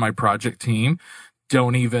people on my project team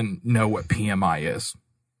don't even know what PMI is,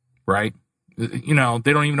 right? They don't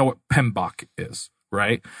even know what PMBOK is,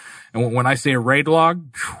 right? And when I say a raid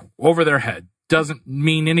log, over their head. Doesn't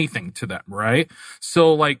mean anything to them, right?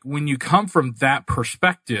 So when you come from that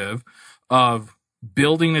perspective of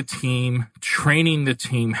building a team, training the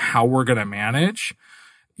team, how we're going to manage,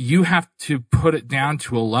 you have to put it down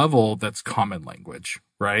to a level that's common language,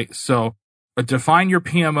 right? So define your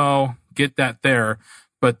PMO, get that there,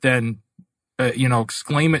 but then,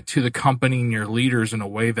 exclaim it to the company and your leaders in a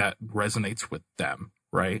way that resonates with them,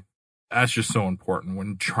 right? That's just so important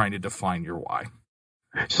when trying to define your why.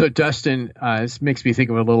 So, Dustin, this makes me think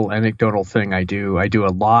of a little anecdotal thing I do. I do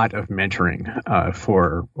a lot of mentoring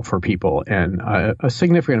for people, and a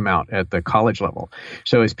significant amount at the college level.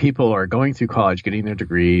 So as people are going through college, getting their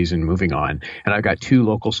degrees and moving on, and I've got 2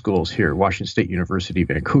 local schools here, Washington State University,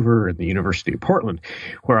 Vancouver, and the University of Portland,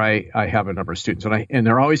 where I have a number of students. And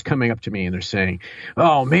they're always coming up to me and they're saying,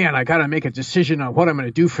 oh, man, I got to make a decision on what I'm going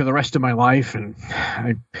to do for the rest of my life. And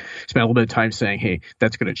I spent a little bit of time saying, hey,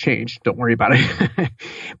 that's going to change. Don't worry about it.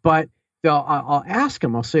 But I'll ask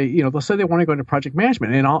them, I'll say, they'll say they want to go into project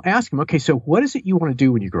management, and I'll ask them, okay, so what is it you want to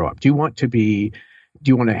do when you grow up? Do you want to be a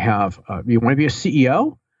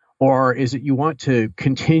CEO, or is it you want to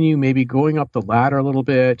continue maybe going up the ladder a little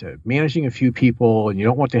bit, managing a few people, and you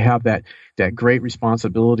don't want to have that great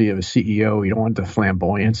responsibility of a CEO. You don't want the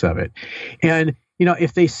flamboyance of it. And,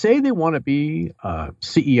 if they say they want to be a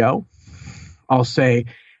CEO, I'll say,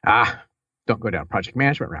 don't go down project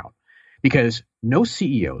management route. Because no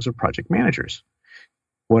CEOs are project managers.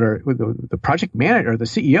 What are the project manager? The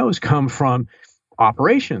CEOs come from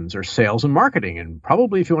operations or sales and marketing. And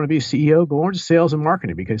probably if you want to be a CEO, go into sales and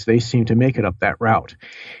marketing because they seem to make it up that route.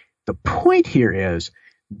 The point here is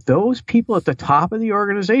those people at the top of the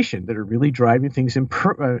organization that are really driving things and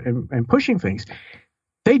pushing things,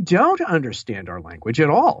 they don't understand our language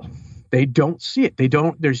at all. They don't see it.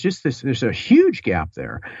 There's a huge gap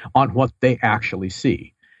there on what they actually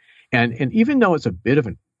see. And even though it's a bit of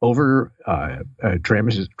an over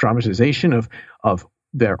dramatization of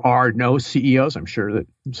there are no CEOs, I'm sure that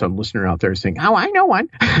some listener out there is saying, oh, I know one.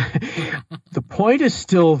 The point is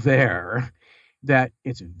still there. that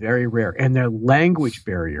it's very rare, and their language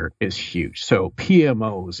barrier is huge. So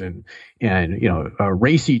PMOs and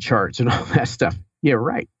RACI charts and all that stuff. Yeah,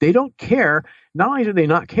 right. They don't care. Not only do they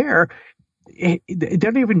not care, they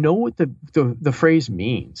don't even know what the phrase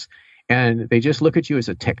means, and they just look at you as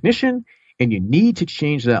a technician. And you need to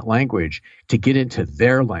change that language to get into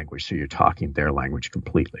their language, so you're talking their language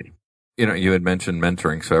completely. You had mentioned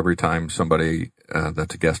mentoring, so every time somebody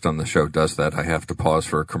that's a guest on the show does that, I have to pause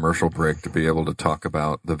for a commercial break to be able to talk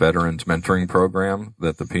about the Veterans Mentoring Program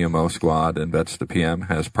that the PMO Squad and Vets to PM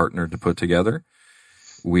has partnered to put together.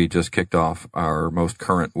 We just kicked off our most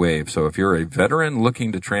current wave. So if you're a veteran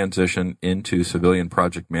looking to transition into civilian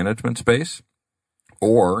project management space,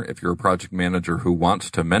 or if you're a project manager who wants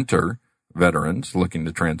to mentor veterans looking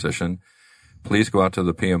to transition, please go out to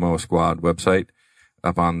the PMO Squad website.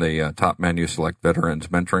 Up on the top menu, select Veterans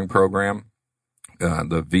Mentoring Program,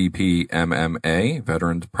 the VPMMA,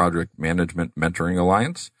 Veterans Project Management Mentoring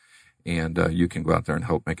Alliance, and you can go out there and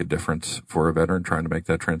help make a difference for a veteran trying to make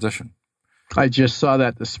that transition. I just saw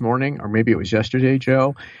that this morning, or maybe it was yesterday,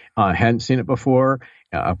 Joe. Hadn't seen it before.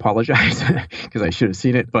 Apologize because I should have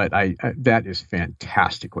seen it, but that is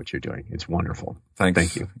fantastic what you're doing. It's wonderful. Thanks.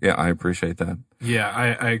 Thank you. Yeah, I appreciate that. Yeah,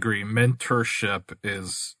 I agree. Mentorship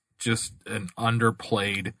is just an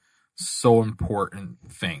underplayed, so important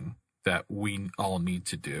thing that we all need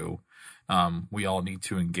to do. We all need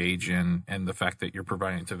to engage in, and the fact that you're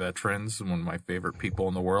providing it to veterans, one of my favorite people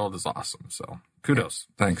in the world, is awesome. So kudos.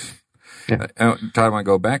 Thanks. Yeah. Todd, I want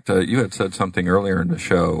to go back to, you had said something earlier in the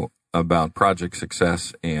show about project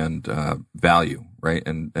success and value, right?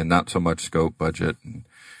 And not so much scope, budget,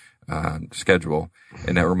 and schedule.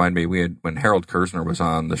 And that reminded me, when Harold Kersner was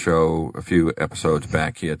on the show a few episodes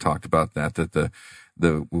back, he had talked about that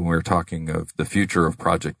when we were talking of the future of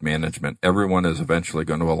project management, everyone is eventually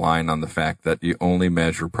going to align on the fact that you only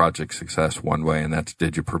measure project success one way, and that's,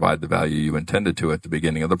 did you provide the value you intended to at the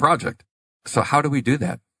beginning of the project? So how do we do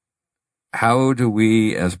that? How do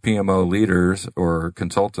we, as PMO leaders or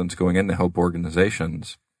consultants going in to help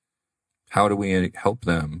organizations, how do we help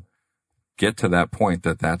them get to that point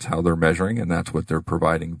that that's how they're measuring and that's what they're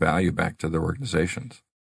providing value back to their organizations?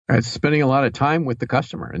 It's spending a lot of time with the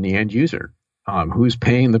customer and the end user, who's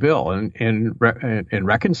paying the bill, and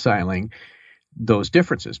reconciling those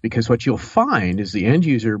differences. Because what you'll find is the end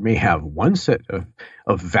user may have one set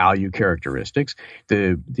of value characteristics.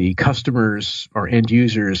 The customers or end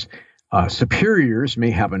users superiors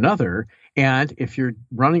may have another. And if you're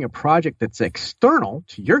running a project that's external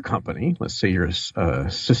to your company, let's say you're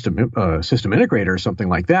a system integrator or something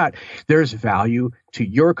like that, there's value to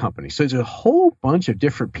your company. So there's a whole bunch of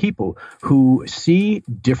different people who see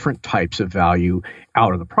different types of value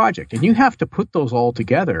out of the project. And you have to put those all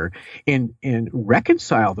together and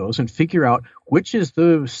reconcile those and figure out which is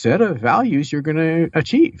the set of values you're going to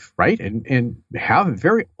achieve, right? And have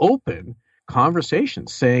very open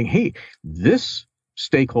conversations saying, hey, this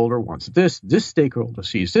stakeholder wants this stakeholder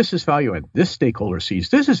sees this as value, and this stakeholder sees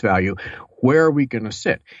this as value. Where are we going to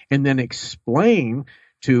sit? And then explain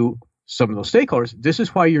to some of those stakeholders, this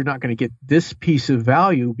is why you're not going to get this piece of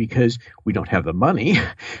value, because we don't have the money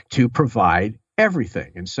to provide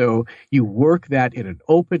everything. And so you work that in an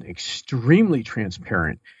open, extremely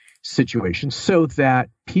transparent situation so that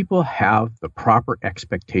people have the proper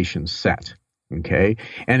expectations set. Okay.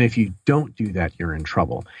 And if you don't do that, you're in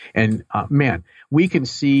trouble. And man, we can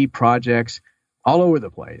see projects all over the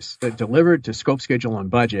place that delivered to scope, schedule, and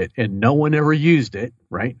budget, and no one ever used it,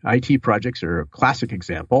 right? IT projects are a classic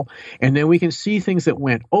example. And then we can see things that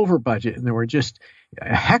went over budget and they were just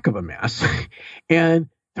a heck of a mess. And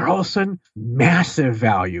they're all of a sudden massive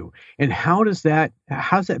value. And how does that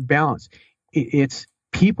balance? It's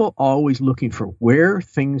people always looking for where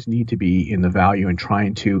things need to be in the value and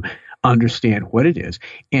trying to understand what it is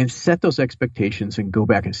and set those expectations and go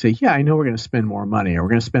back and say, yeah, I know we're going to spend more money, or we're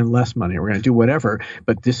going to spend less money, or we're going to do whatever,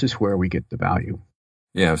 but this is where we get the value.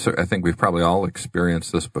 Yeah, so I think we've probably all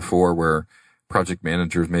experienced this before, where project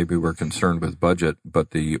managers maybe were concerned with budget,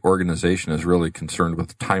 but the organization is really concerned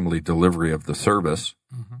with timely delivery of the service.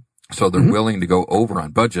 Mm-hmm. So they're willing to go over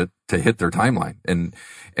on budget to hit their timeline. And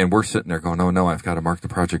we're sitting there going, oh no, I've got to mark the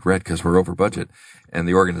project red because we're over budget. And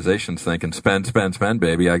the organization's thinking, spend,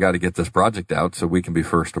 baby. I got to get this project out so we can be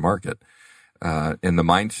first to market. And the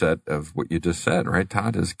mindset of what you just said, right,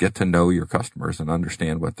 Todd, is get to know your customers and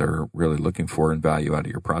understand what they're really looking for and value out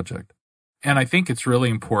of your project. And I think it's really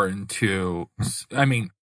important to,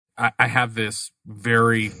 I have this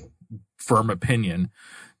very firm opinion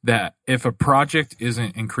that if a project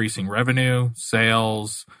isn't increasing revenue,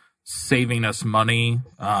 sales, saving us money,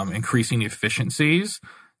 increasing efficiencies,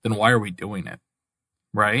 then why are we doing it?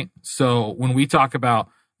 right? So when we talk about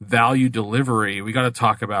value delivery, we got to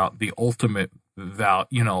talk about the ultimate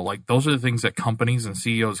value, like those are the things that companies and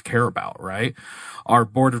CEOs care about, right? Our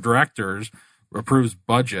board of directors approves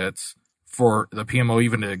budgets for the PMO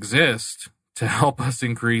even to exist to help us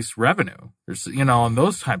increase revenue, and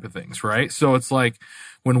those type of things, right? So it's like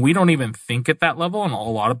when we don't even think at that level, and a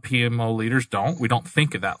lot of PMO leaders we don't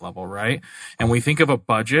think at that level, right? And we think of a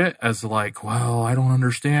budget as like, well, I don't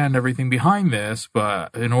understand everything behind this,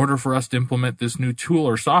 but in order for us to implement this new tool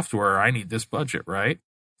or software, I need this budget, right?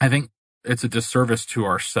 I think it's a disservice to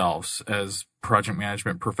ourselves as project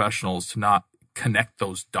management professionals to not connect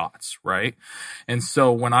those dots, right? And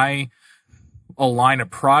so when I align a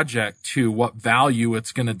project to what value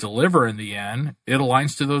it's going to deliver in the end, it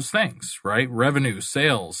aligns to those things, right? Revenue,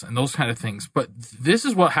 sales, and those kind of things. But this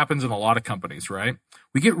is what happens in a lot of companies, right?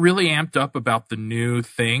 We get really amped up about the new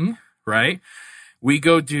thing, right? We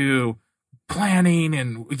go do planning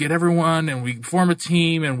and we get everyone and we form a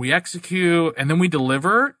team and we execute and then we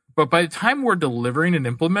deliver. But by the time we're delivering and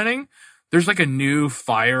implementing, there's like a new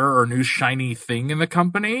fire or new shiny thing in the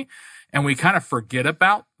company. And we kind of forget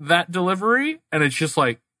about that delivery, and it's just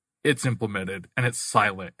like it's implemented and it's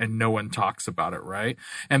silent and no one talks about it, right?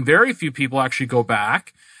 And very few people actually go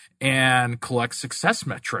back and collect success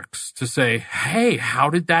metrics to say, hey, how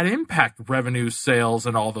did that impact revenue, sales,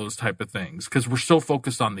 and all those type of things? Because we're so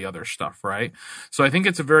focused on the other stuff, right? So I think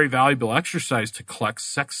it's a very valuable exercise to collect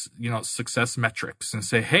success metrics and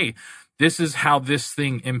say, hey, this is how this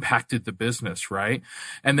thing impacted the business, right?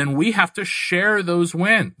 And then we have to share those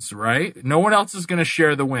wins, right? No one else is going to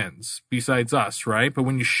share the wins besides us, right? But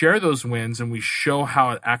when you share those wins and we show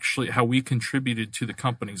how we contributed to the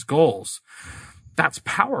company's goals, that's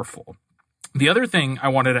powerful. The other thing I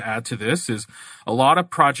wanted to add to this is a lot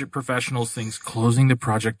of project professionals think closing the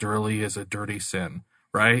project early is a dirty sin,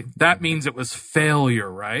 right? That means it was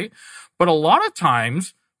failure, right? But a lot of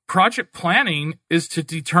times, project planning is to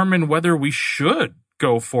determine whether we should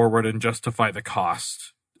go forward and justify the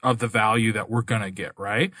cost of the value that we're going to get,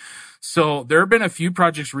 right? So there have been a few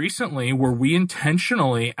projects recently where we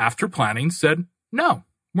intentionally, after planning, said, no,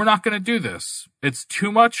 we're not going to do this. It's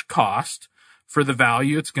too much cost for the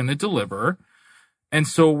value it's going to deliver. And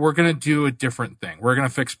so we're going to do a different thing. We're going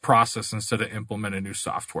to fix process instead of implement a new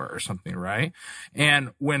software or something, right?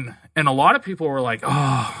 And a lot of people were like, oh,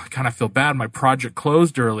 I kind of feel bad. My project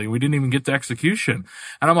closed early. We didn't even get to execution.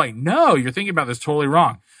 And I'm like, no, you're thinking about this totally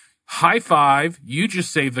wrong. High five. You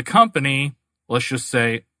just saved the company, let's just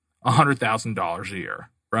say $100,000 a year,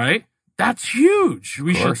 right? That's huge.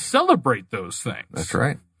 We should celebrate those things. That's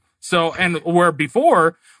right. So, and where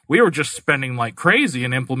before we were just spending like crazy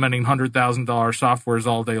and implementing $100,000 softwares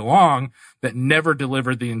all day long that never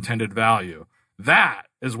delivered the intended value. That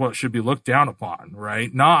is what should be looked down upon,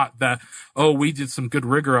 right? Not that, oh, we did some good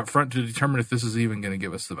rigor up front to determine if this is even going to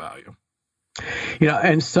give us the value.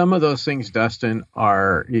 And some of those things, Dustin,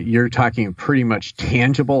 you're talking pretty much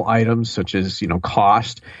tangible items such as,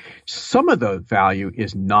 cost. Some of the value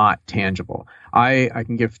is not tangible. I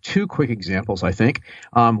can give two quick examples, I think.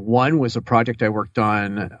 One was a project I worked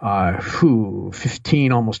on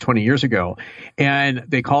 15, almost 20 years ago. And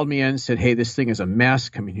they called me in and said, hey, this thing is a mess.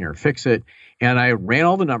 Come in here and fix it. And I ran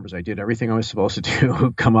all the numbers. I did everything I was supposed to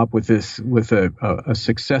do, come up with a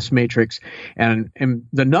success matrix. And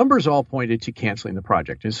the numbers all pointed to canceling the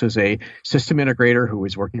project. This was a system integrator who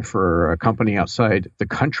was working for a company outside the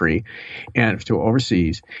country and to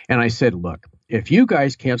overseas. And I said, look, if you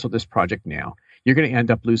guys cancel this project now, you're going to end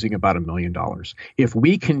up losing about $1 million. If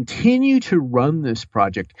we continue to run this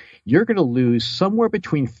project, you're going to lose somewhere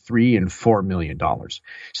between $3 and $4 million.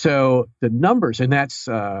 So the numbers, and that's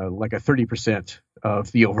like a 30%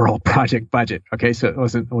 of the overall project budget. Okay, so it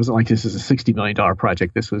wasn't like this is a $60 million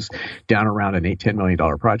project. This was down around an $8-10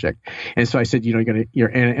 million project. And so I said, you're going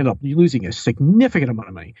to end up losing a significant amount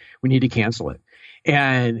of money. We need to cancel it.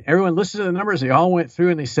 And everyone listened to the numbers. They all went through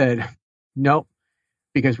and they said, nope,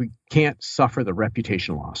 because we can't suffer the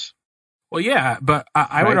reputation loss. Well, yeah, but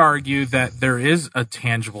I would argue that there is a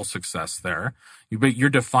tangible success there, but you're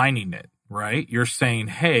defining it, right? You're saying,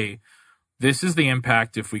 hey, this is the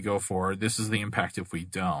impact if we go forward. This is the impact if we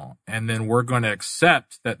don't. And then we're going to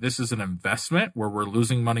accept that this is an investment where we're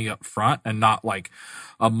losing money up front and not like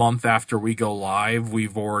a month after we go live,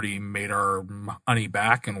 we've already made our money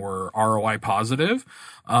back and we're ROI positive.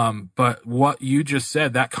 But what you just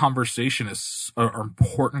said, that conversation are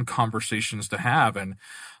important conversations to have. And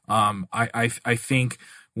I think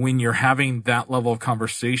when you're having that level of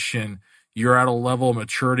conversation, you're at a level of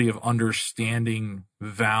maturity of understanding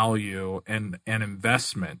value and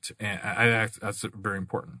investment. And that's very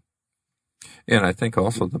important. And I think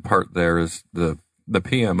also the part there is the the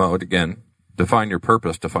PMO, again, define your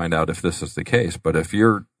purpose to find out if this is the case. But if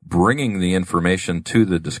you're bringing the information to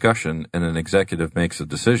the discussion and an executive makes a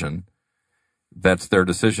decision, that's their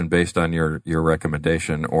decision based on your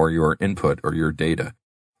recommendation or your input or your data.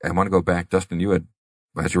 I want to go back, Dustin, you had,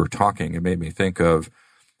 as you were talking, it made me think of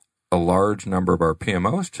a large number of our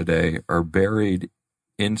PMOs today are buried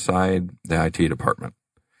inside the IT department,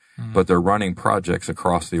 but they're running projects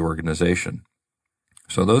across the organization.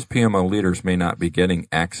 So those PMO leaders may not be getting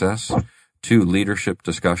access to leadership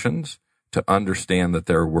discussions to understand that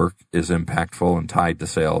their work is impactful and tied to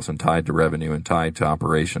sales and tied to revenue and tied to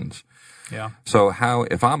operations. Yeah. So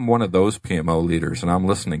if I'm one of those PMO leaders and I'm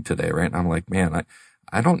listening today, right, and I'm like, man,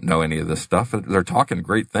 I don't know any of this stuff. They're talking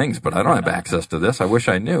great things, but I don't have access to this. I wish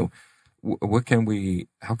I knew. How can we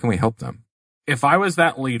help them? If I was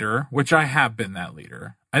that leader, which I have been that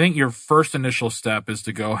leader, I think your first initial step is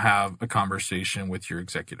to go have a conversation with your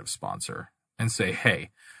executive sponsor and say, hey,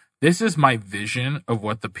 this is my vision of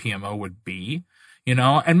what the PMO would be,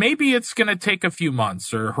 and maybe it's going to take a few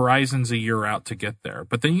months or horizons a year out to get there.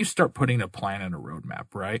 But then you start putting a plan and a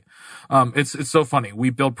roadmap, right? It's so funny.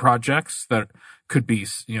 We build projects that could be,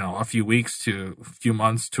 a few weeks to a few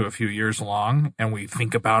months to a few years long. And we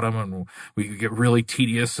think about them and we get really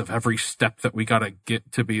tedious of every step that we got to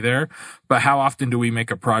get to be there. But how often do we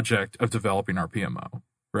make a project of developing our PMO?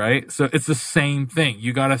 Right? So it's the same thing.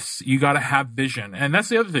 You gotta have vision. And that's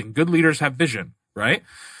the other thing. Good leaders have vision, right?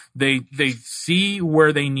 They see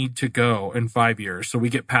where they need to go in 5 years. So we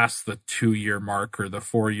get past the 2-year mark or the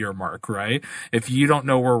 4-year mark, right? If you don't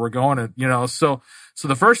know where we're going, so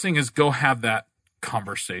the first thing is go have that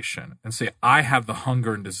conversation and say, I have the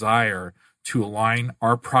hunger and desire to align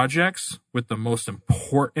our projects with the most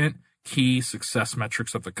important key success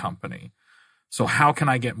metrics of the company. So how can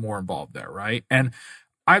I get more involved there, right? And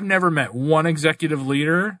I've never met one executive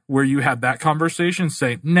leader where you have that conversation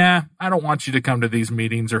say, nah, I don't want you to come to these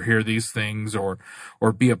meetings or hear these things or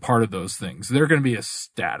be a part of those things. They're going to be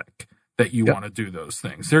ecstatic that you want to do those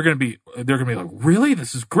things. They're going to be like, really?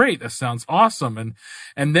 This is great. That sounds awesome.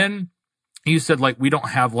 And then you said, like, we don't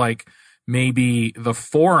have like maybe the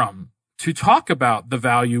forum to talk about the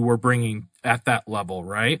value we're bringing at that level,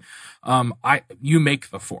 right? You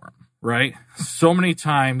make the forum. Right? So many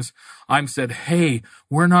times I'm said, hey,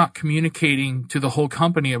 we're not communicating to the whole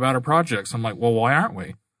company about our projects. I'm like, well, why aren't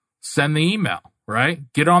we? Send the email,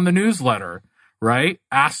 right? Get on the newsletter, right?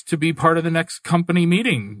 Ask to be part of the next company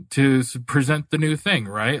meeting to present the new thing,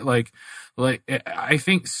 right? Like I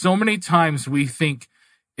think so many times we think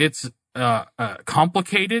it's a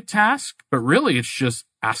complicated task, but really it's just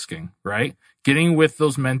asking, right? Getting with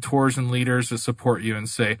those mentors and leaders to support you and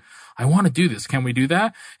say, I want to do this. Can we do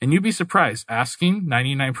that? And you'd be surprised. Asking,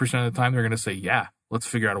 99% of the time, they're going to say, yeah, let's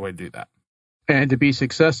figure out a way to do that. And to be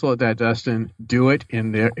successful at that, Dustin, do it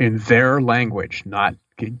in their language, not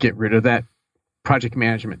get rid of that project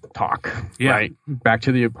management talk, right? Back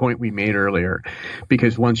to the point we made earlier,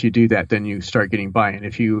 because once you do that, then you start getting buy-in.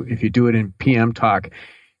 If you do it in PM talk,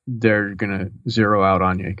 they're going to zero out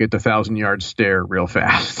on you. Get the 1,000-yard stare real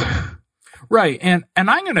fast. Right. And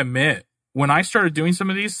I'm going to admit, when I started doing some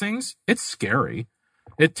of these things, it's scary.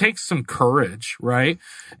 It takes some courage, right?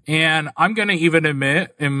 And I'm going to even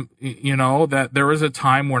admit, that there was a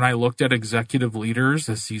time when I looked at executive leaders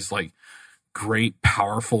as these like great,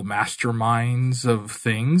 powerful masterminds of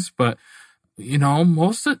things. But,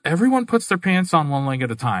 everyone puts their pants on one leg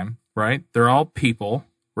at a time, right? They're all people,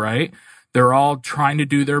 right? They're all trying to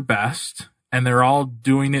do their best. And they're all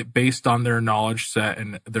doing it based on their knowledge set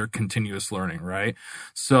and their continuous learning, right?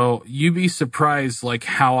 So you'd be surprised, like,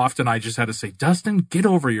 how often I just had to say, Dustin, get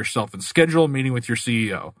over yourself and schedule a meeting with your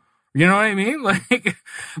CEO. You know what I mean?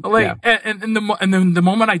 And then the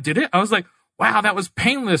moment I did it, I was like, wow, that was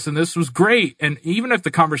painless and this was great. And even if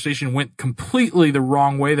the conversation went completely the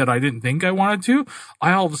wrong way that I didn't think I wanted to,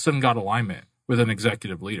 I all of a sudden got alignment with an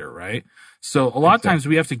executive leader, right? So a lot of times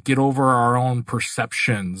we have to get over our own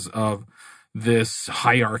perceptions of this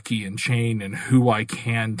hierarchy and chain and who I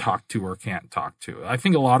can talk to or can't talk to. I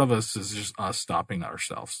think a lot of us is just us stopping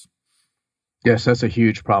ourselves. Yes, that's a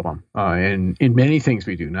huge problem. And in many things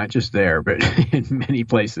we do, not just there, but in many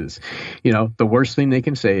places. The worst thing they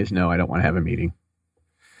can say is, no, I don't want to have a meeting.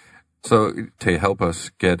 So to help us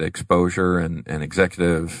get exposure and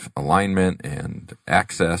executive alignment and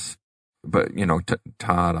access, but,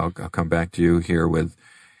 Todd, I'll come back to you here with,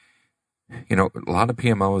 a lot of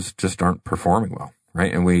PMOs just aren't performing well,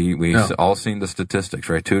 right? And we all seen the statistics,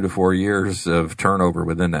 right? 2 to 4 years of turnover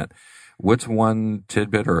within that. What's one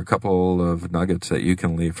tidbit or a couple of nuggets that you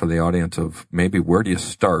can leave for the audience of maybe where do you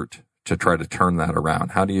start to try to turn that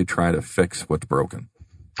around? How do you try to fix what's broken?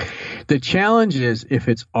 The challenge is if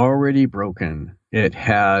it's already broken, it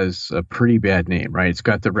has a pretty bad name, right? It's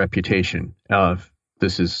got the reputation of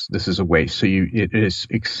this is a waste. So it is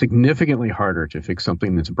significantly harder to fix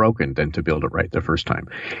something that's broken than to build it right the first time.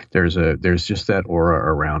 There's just that aura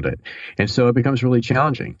around it. And so it becomes really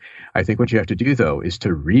challenging. I think what you have to do, though, is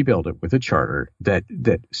to rebuild it with a charter that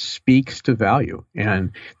speaks to value.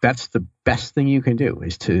 And that's the best thing you can do,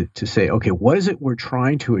 is to say, okay, what is it we're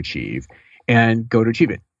trying to achieve, and go to achieve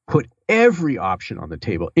it. Put every option on the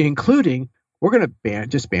table, including we're going to ban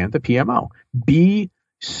the PMO. Be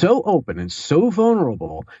so open and so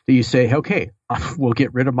vulnerable that you say, okay, we'll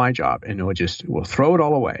get rid of my job and we'll throw it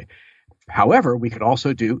all away. However, we could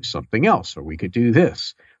also do something else, or we could do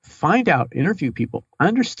this. Find out, interview people,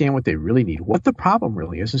 understand what they really need, what the problem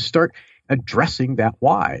really is, and start addressing that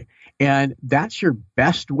why. And that's your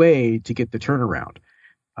best way to get the turnaround.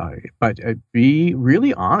 But be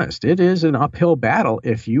really honest. It is an uphill battle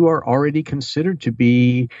if you are already considered to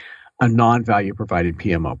be a non-value provided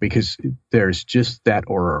PMO, because there's just that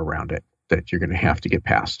aura around it that you're going to have to get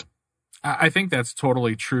past. I think that's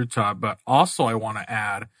totally true, Todd. But also I want to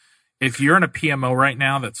add, if you're in a PMO right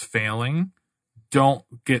now that's failing, don't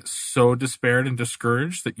get so despaired and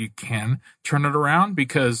discouraged that you can turn it around,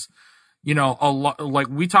 because, a lot, like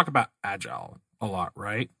we talk about Agile a lot,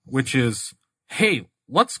 right? Which is, hey,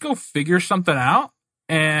 let's go figure something out.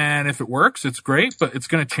 And if it works, it's great, but it's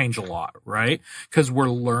going to change a lot, right? Because we're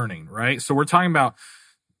learning, right? So we're talking about,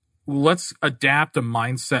 let's adapt a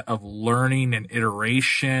mindset of learning and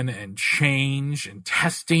iteration and change and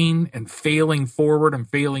testing and failing forward and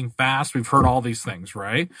failing fast. We've heard all these things,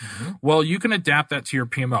 right? Mm-hmm. Well, you can adapt that to your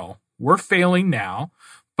PMO. We're failing now,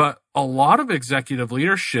 but a lot of executive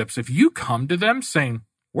leaderships, if you come to them saying,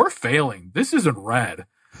 we're failing, this isn't red,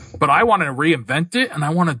 but I want to reinvent it and I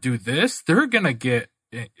want to do this, they're going to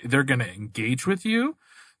engage with you.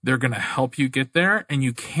 They're going to help you get there, and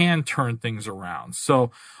you can turn things around. So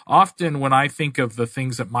often when I think of the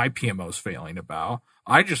things that my PMO is failing about,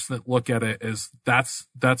 I just look at it as that's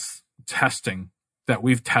testing that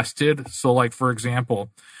we've tested. So like, for example,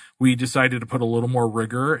 we decided to put a little more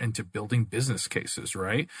rigor into building business cases,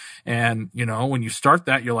 right? And, when you start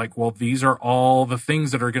that, you're like, well, these are all the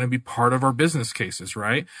things that are going to be part of our business cases,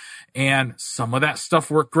 right? And some of that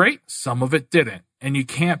stuff worked great. Some of it didn't. And you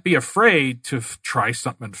can't be afraid to try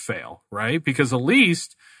something and fail, right? Because at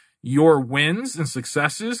least your wins and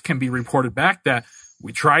successes can be reported back that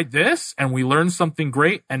we tried this and we learned something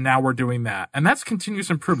great, and now we're doing that. And that's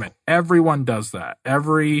continuous improvement. Everyone does that.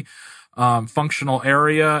 Every functional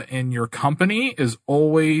area in your company is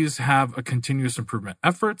always have a continuous improvement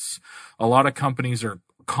efforts. A lot of companies are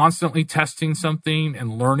constantly testing something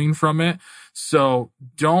and learning from it. So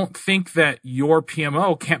don't think that your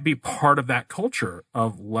PMO can't be part of that culture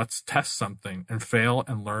of let's test something and fail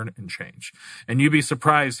and learn and change. And you'd be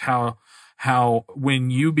surprised how when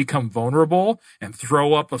you become vulnerable and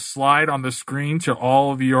throw up a slide on the screen to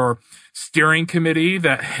all of your steering committee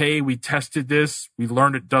that, hey, we tested this, we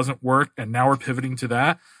learned it doesn't work, and now we're pivoting to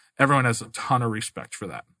that, everyone has a ton of respect for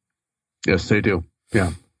that. Yes, they do.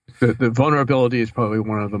 Yeah. The vulnerability is probably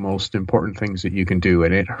one of the most important things that you can do,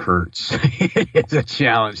 and it hurts. It's a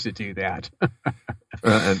challenge to do that.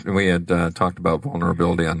 And we had talked about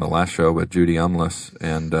vulnerability on the last show with Judy Umless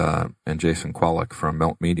and Jason Kwolek from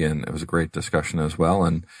Melt Media, and it was a great discussion as well.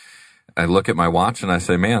 And I look at my watch and I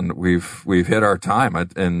say, man, we've hit our time,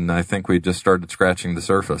 and I think we just started scratching the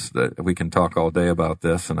surface. That we can talk all day about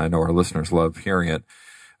this, and I know our listeners love hearing it.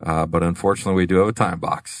 But unfortunately, we do have a time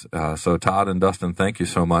box. So Todd and Dustin, thank you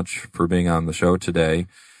so much for being on the show today.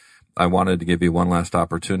 I wanted to give you one last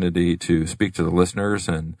opportunity to speak to the listeners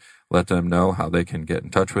and let them know how they can get in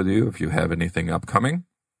touch with you if you have anything upcoming.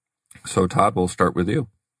 So Todd, we'll start with you.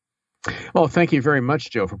 Well, thank you very much,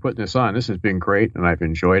 Joe, for putting this on. This has been great, and I've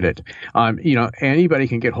enjoyed it. Anybody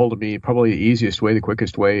can get hold of me. Probably the easiest way, the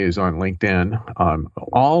quickest way is on LinkedIn.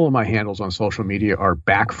 All of my handles on social media are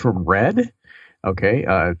back from red. Okay,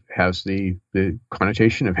 has the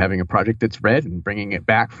connotation of having a project that's red and bringing it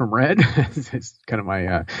back from red. It's kind of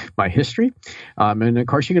my history. And of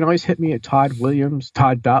course, you can always hit me at todd.williams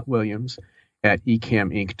at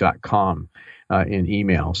ecaminc.com in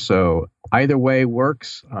email. So either way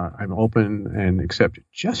works. I'm open and accept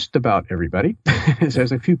just about everybody.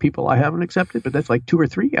 There's a few people I haven't accepted, but that's like 2 or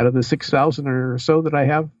 3 out of the 6,000 or so that I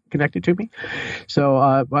have connected to me.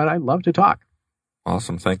 So, but I love to talk.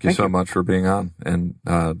 Awesome. Thank you so much for being on. And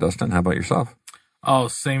Dustin, how about yourself? Oh,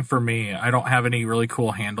 same for me. I don't have any really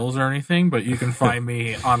cool handles or anything, but you can find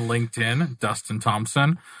me on LinkedIn, Dustin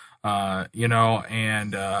Thompson.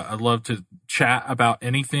 and I'd love to chat about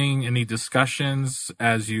anything, any discussions.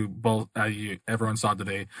 As everyone saw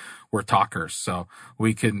today, we're talkers, so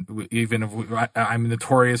I'm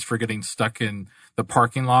notorious for getting stuck in the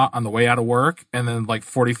parking lot on the way out of work, and then like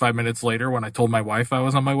 45 minutes later, when I told my wife I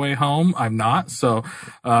was on my way home, I'm not. So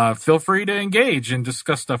feel free to engage and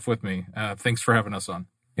discuss stuff with me. Thanks for having us on.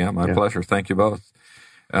 Yeah, my pleasure. Thank you both.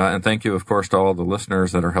 And thank you, of course, to all the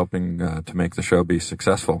listeners that are helping to make the show be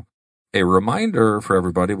successful. A reminder for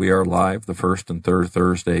everybody, we are live the first and third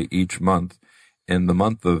Thursday each month. In the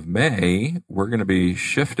month of May, we're going to be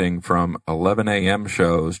shifting from 11 a.m.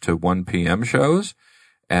 shows to 1 p.m. shows,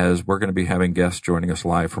 as we're going to be having guests joining us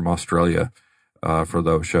live from Australia for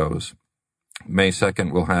those shows. May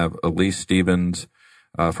 2nd, we'll have Elise Stevens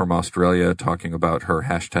from Australia talking about her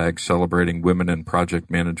hashtag Celebrating Women in Project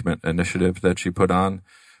Management initiative that she put on,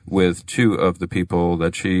 with two of the people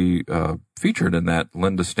that she featured in that,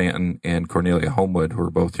 Linda Stanton and Cornelia Homewood, who are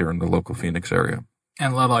both here in the local Phoenix area.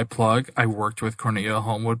 And let I plug, I worked with Cornelia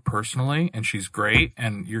Homewood personally, and she's great,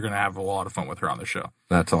 and you're going to have a lot of fun with her on the show.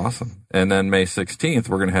 That's awesome. And then May 16th,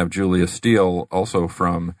 we're going to have Julia Steele, also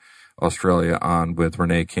from Australia, on with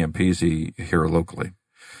Renee Campisi here locally.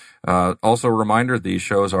 Also a reminder, these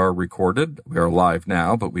shows are recorded. We are live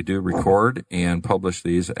now, but we do record and publish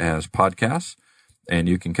these as podcasts. And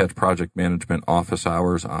you can catch Project Management Office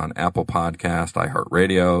Hours on Apple Podcast,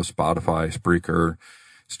 iHeartRadio, Spotify, Spreaker,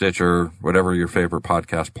 Stitcher, whatever your favorite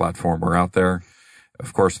podcast platform are out there.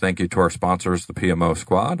 Of course, thank you to our sponsors, the PMO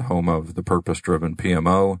Squad, home of the purpose-driven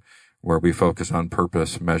PMO, where we focus on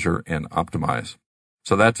purpose, measure, and optimize.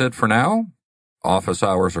 So that's it for now. Office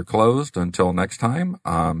hours are closed. Until next time,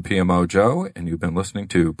 I'm PMO Joe, and you've been listening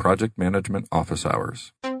to Project Management Office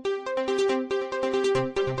Hours.